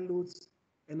silos,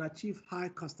 and achieve high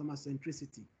customer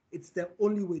centricity. It's the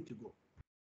only way to go.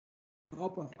 I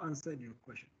hope I've answered your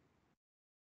question.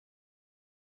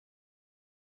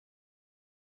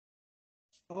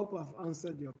 I hope I've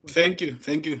answered your question.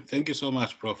 Thank you so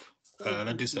much, Prof.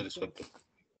 That is satisfactory.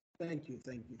 Thank you.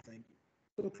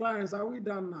 So, Clarence, are we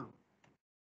done now?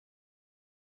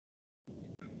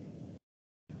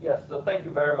 Yes, so thank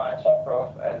you very much,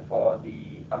 Prof, and for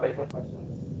the amazing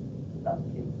questions that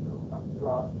came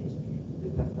throughout history.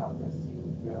 Business can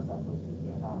pursue various approaches to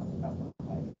enhance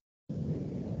customer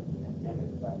experience and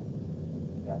everybody.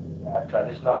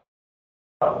 Traditional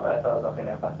methods often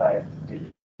emphasize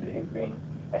delivering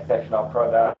exceptional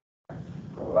products,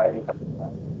 providing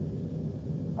customers.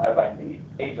 However, in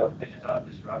the age of digital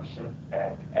disruption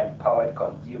and empowered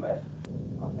consumers,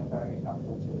 contemporary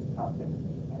approaches have been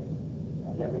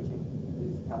leveraging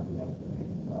these complementary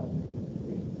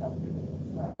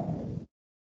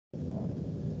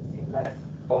seamless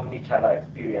omni-channel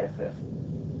experiences,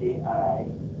 AI,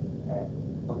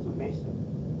 and automation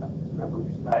to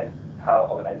revolutionize how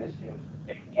organizations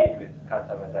engage with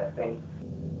customers. I think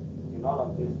in all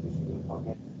of this, we shouldn't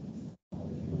forget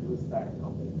to lose sight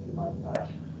of the human touch.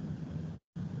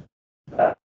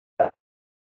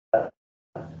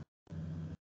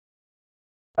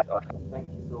 Thank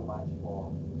you so much for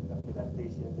the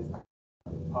presentation. This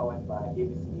is powered by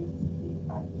ABC News TV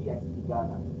and EXP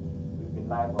Ghana. We've been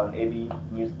live on AB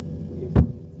News TV, ABC News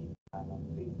TV, and on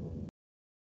Facebook.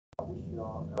 I wish you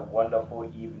all a wonderful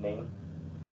evening.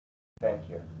 Thank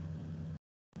you.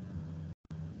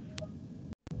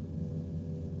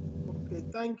 Okay,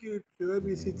 thank you to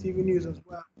ABC TV News as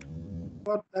well.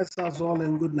 God bless us all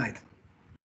and good night.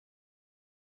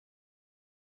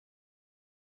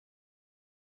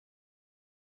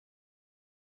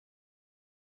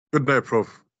 Good night,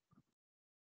 Prof.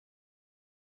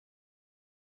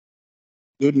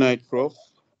 Good night, Prof.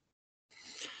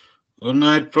 Good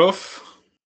night, Prof.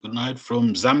 Good night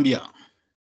from Zambia.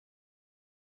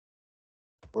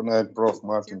 Good night, Prof.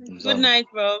 Martin. Good night,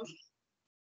 Prof.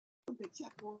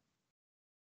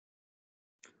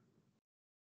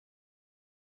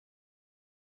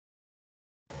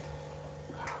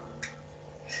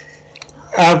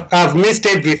 I've missed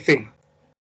everything.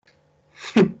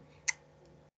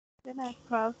 Good night,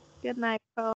 Prof. Good night,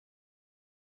 Prof.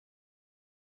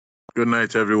 Good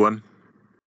night, everyone.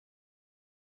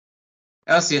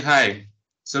 Elsie, hi.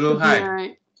 Solo, Good hi.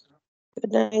 night.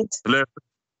 Good night. Hello.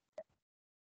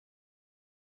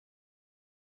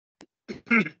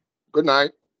 Good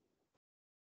night.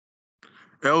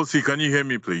 Elsie, can you hear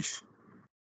me, please?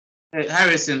 Hey,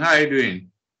 Harrison, how are you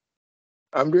doing?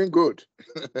 I'm doing good.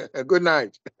 Good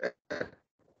night.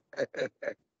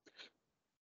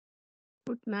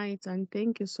 Good night, and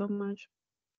thank you so much.